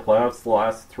missed the playoffs the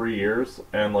last 3 years,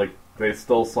 and they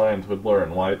still signed Hoodler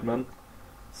and Weidman.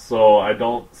 So I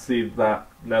don't see that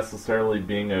necessarily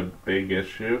being a big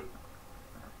issue.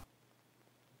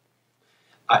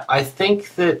 I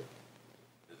think that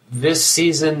this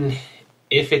season,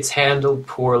 if it's handled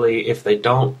poorly, if they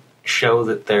don't show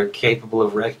that they're capable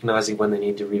of recognizing when they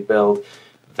need to rebuild,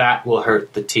 that will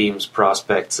hurt the team's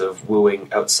prospects of wooing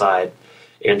outside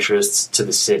interests to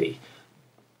the city.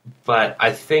 But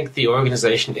I think the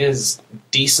organization is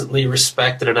decently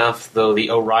respected enough, though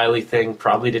the O'Reilly thing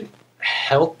probably didn't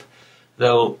help.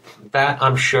 Though that,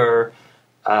 I'm sure,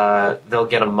 they'll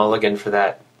get a mulligan for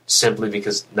that simply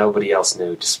because nobody else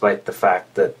knew, despite the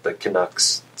fact that the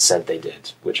Canucks said they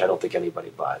did, which I don't think anybody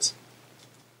buys.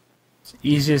 It's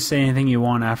easy to say anything you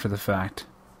want after the fact.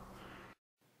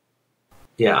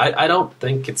 Yeah, I don't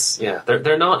think it's... Yeah,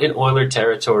 they're not in Oiler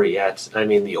territory yet. I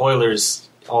mean, the Oilers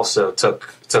also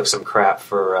took some crap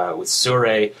for with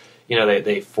Souray.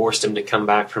 They forced him to come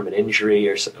back from an injury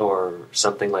or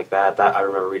something like that. I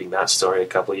remember reading that story a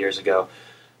couple of years ago.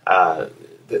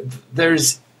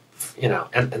 There's,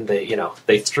 and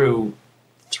they threw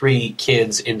 3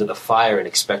 kids into the fire and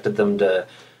expected them to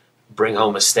bring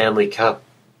home a Stanley Cup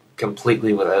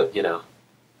completely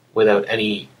without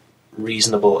any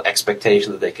reasonable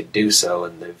expectation that they could do so,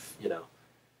 and they've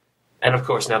and of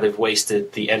course now they've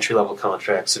wasted the entry-level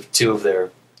contracts of 2 of their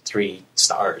 3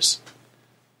 stars.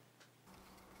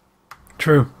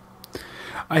 True.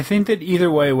 I think that either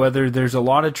way, whether there's a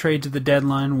lot of trades at the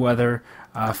deadline, whether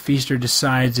Feaster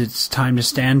decides it's time to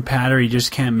stand pat or he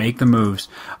just can't make the moves,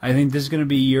 I think this is going to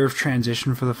be a year of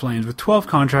transition for the Flames. With 12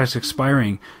 contracts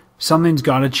expiring, something's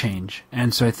got to change,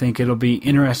 and so I think it'll be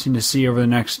interesting to see over the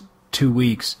next 2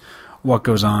 weeks what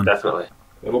goes on. Definitely.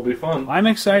 It'll be fun. I'm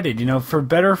excited. For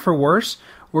better or for worse,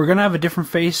 we're going to have a different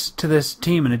face to this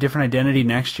team and a different identity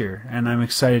next year, and I'm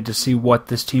excited to see what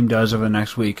this team does over the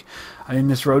next week. I think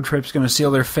this road trip's going to seal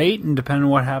their fate, and depending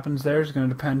on what happens there, it's going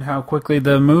to depend how quickly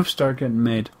the moves start getting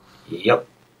made. Yep.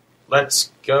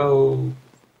 Let's go...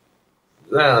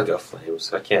 Well, I'll go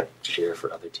Flames. I can't cheer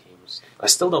for other teams. I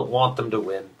still don't want them to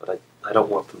win, but I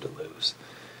don't want them to lose.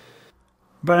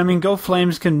 But, I mean, go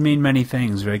Flames can mean many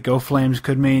things, right? Go Flames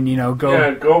could mean, go...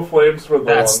 Yeah, go Flames for the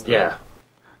long term. Yeah.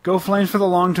 Go Flames for the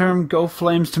long term. Go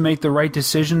Flames to make the right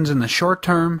decisions in the short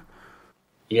term.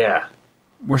 Yeah.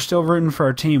 We're still rooting for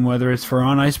our team, whether it's for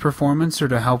on-ice performance or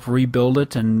to help rebuild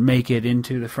it and make it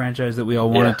into the franchise that we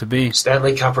all want it to be.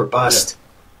 Stanley Cup or bust.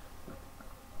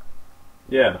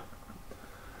 Yeah.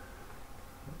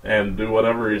 And do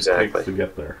whatever it takes to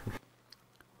get there.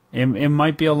 It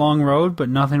might be a long road, but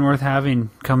nothing worth having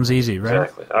comes easy, right?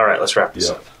 Exactly. All right, let's wrap this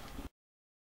up.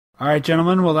 All right,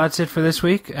 gentlemen, well, that's it for this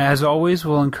week. As always,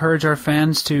 we'll encourage our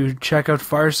fans to check out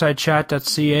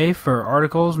firesidechat.ca for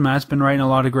articles. Matt's been writing a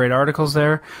lot of great articles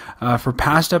there for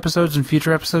past episodes and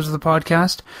future episodes of the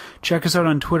podcast. Check us out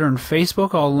on Twitter and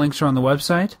Facebook. All links are on the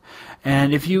website.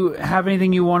 And if you have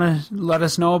anything you want to let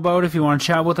us know about, if you want to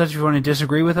chat with us, if you want to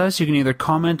disagree with us, you can either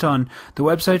comment on the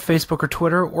website, Facebook, or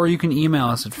Twitter, or you can email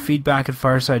us at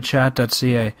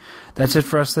feedback@firesidechat.ca. That's it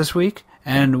for us this week.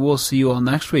 And we'll see you all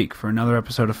next week for another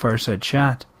episode of Fireside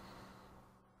Chat.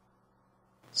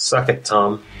 Suck it,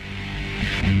 Tom.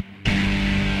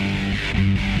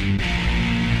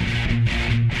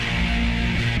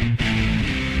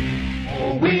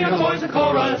 there's a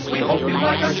chorus. We hope you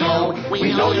like our show.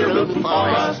 We know you're rooting for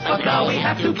us, but now we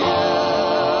have to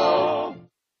go.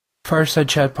 Fireside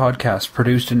Chat Podcast,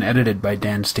 produced and edited by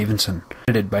Dan Stevenson.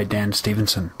 Edited by Dan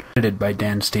Stevenson. Edited by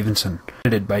Dan Stevenson.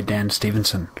 Edited by Dan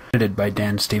Stevenson. Edited by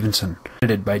Dan Stevenson.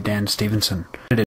 Edited by Dan Stevenson.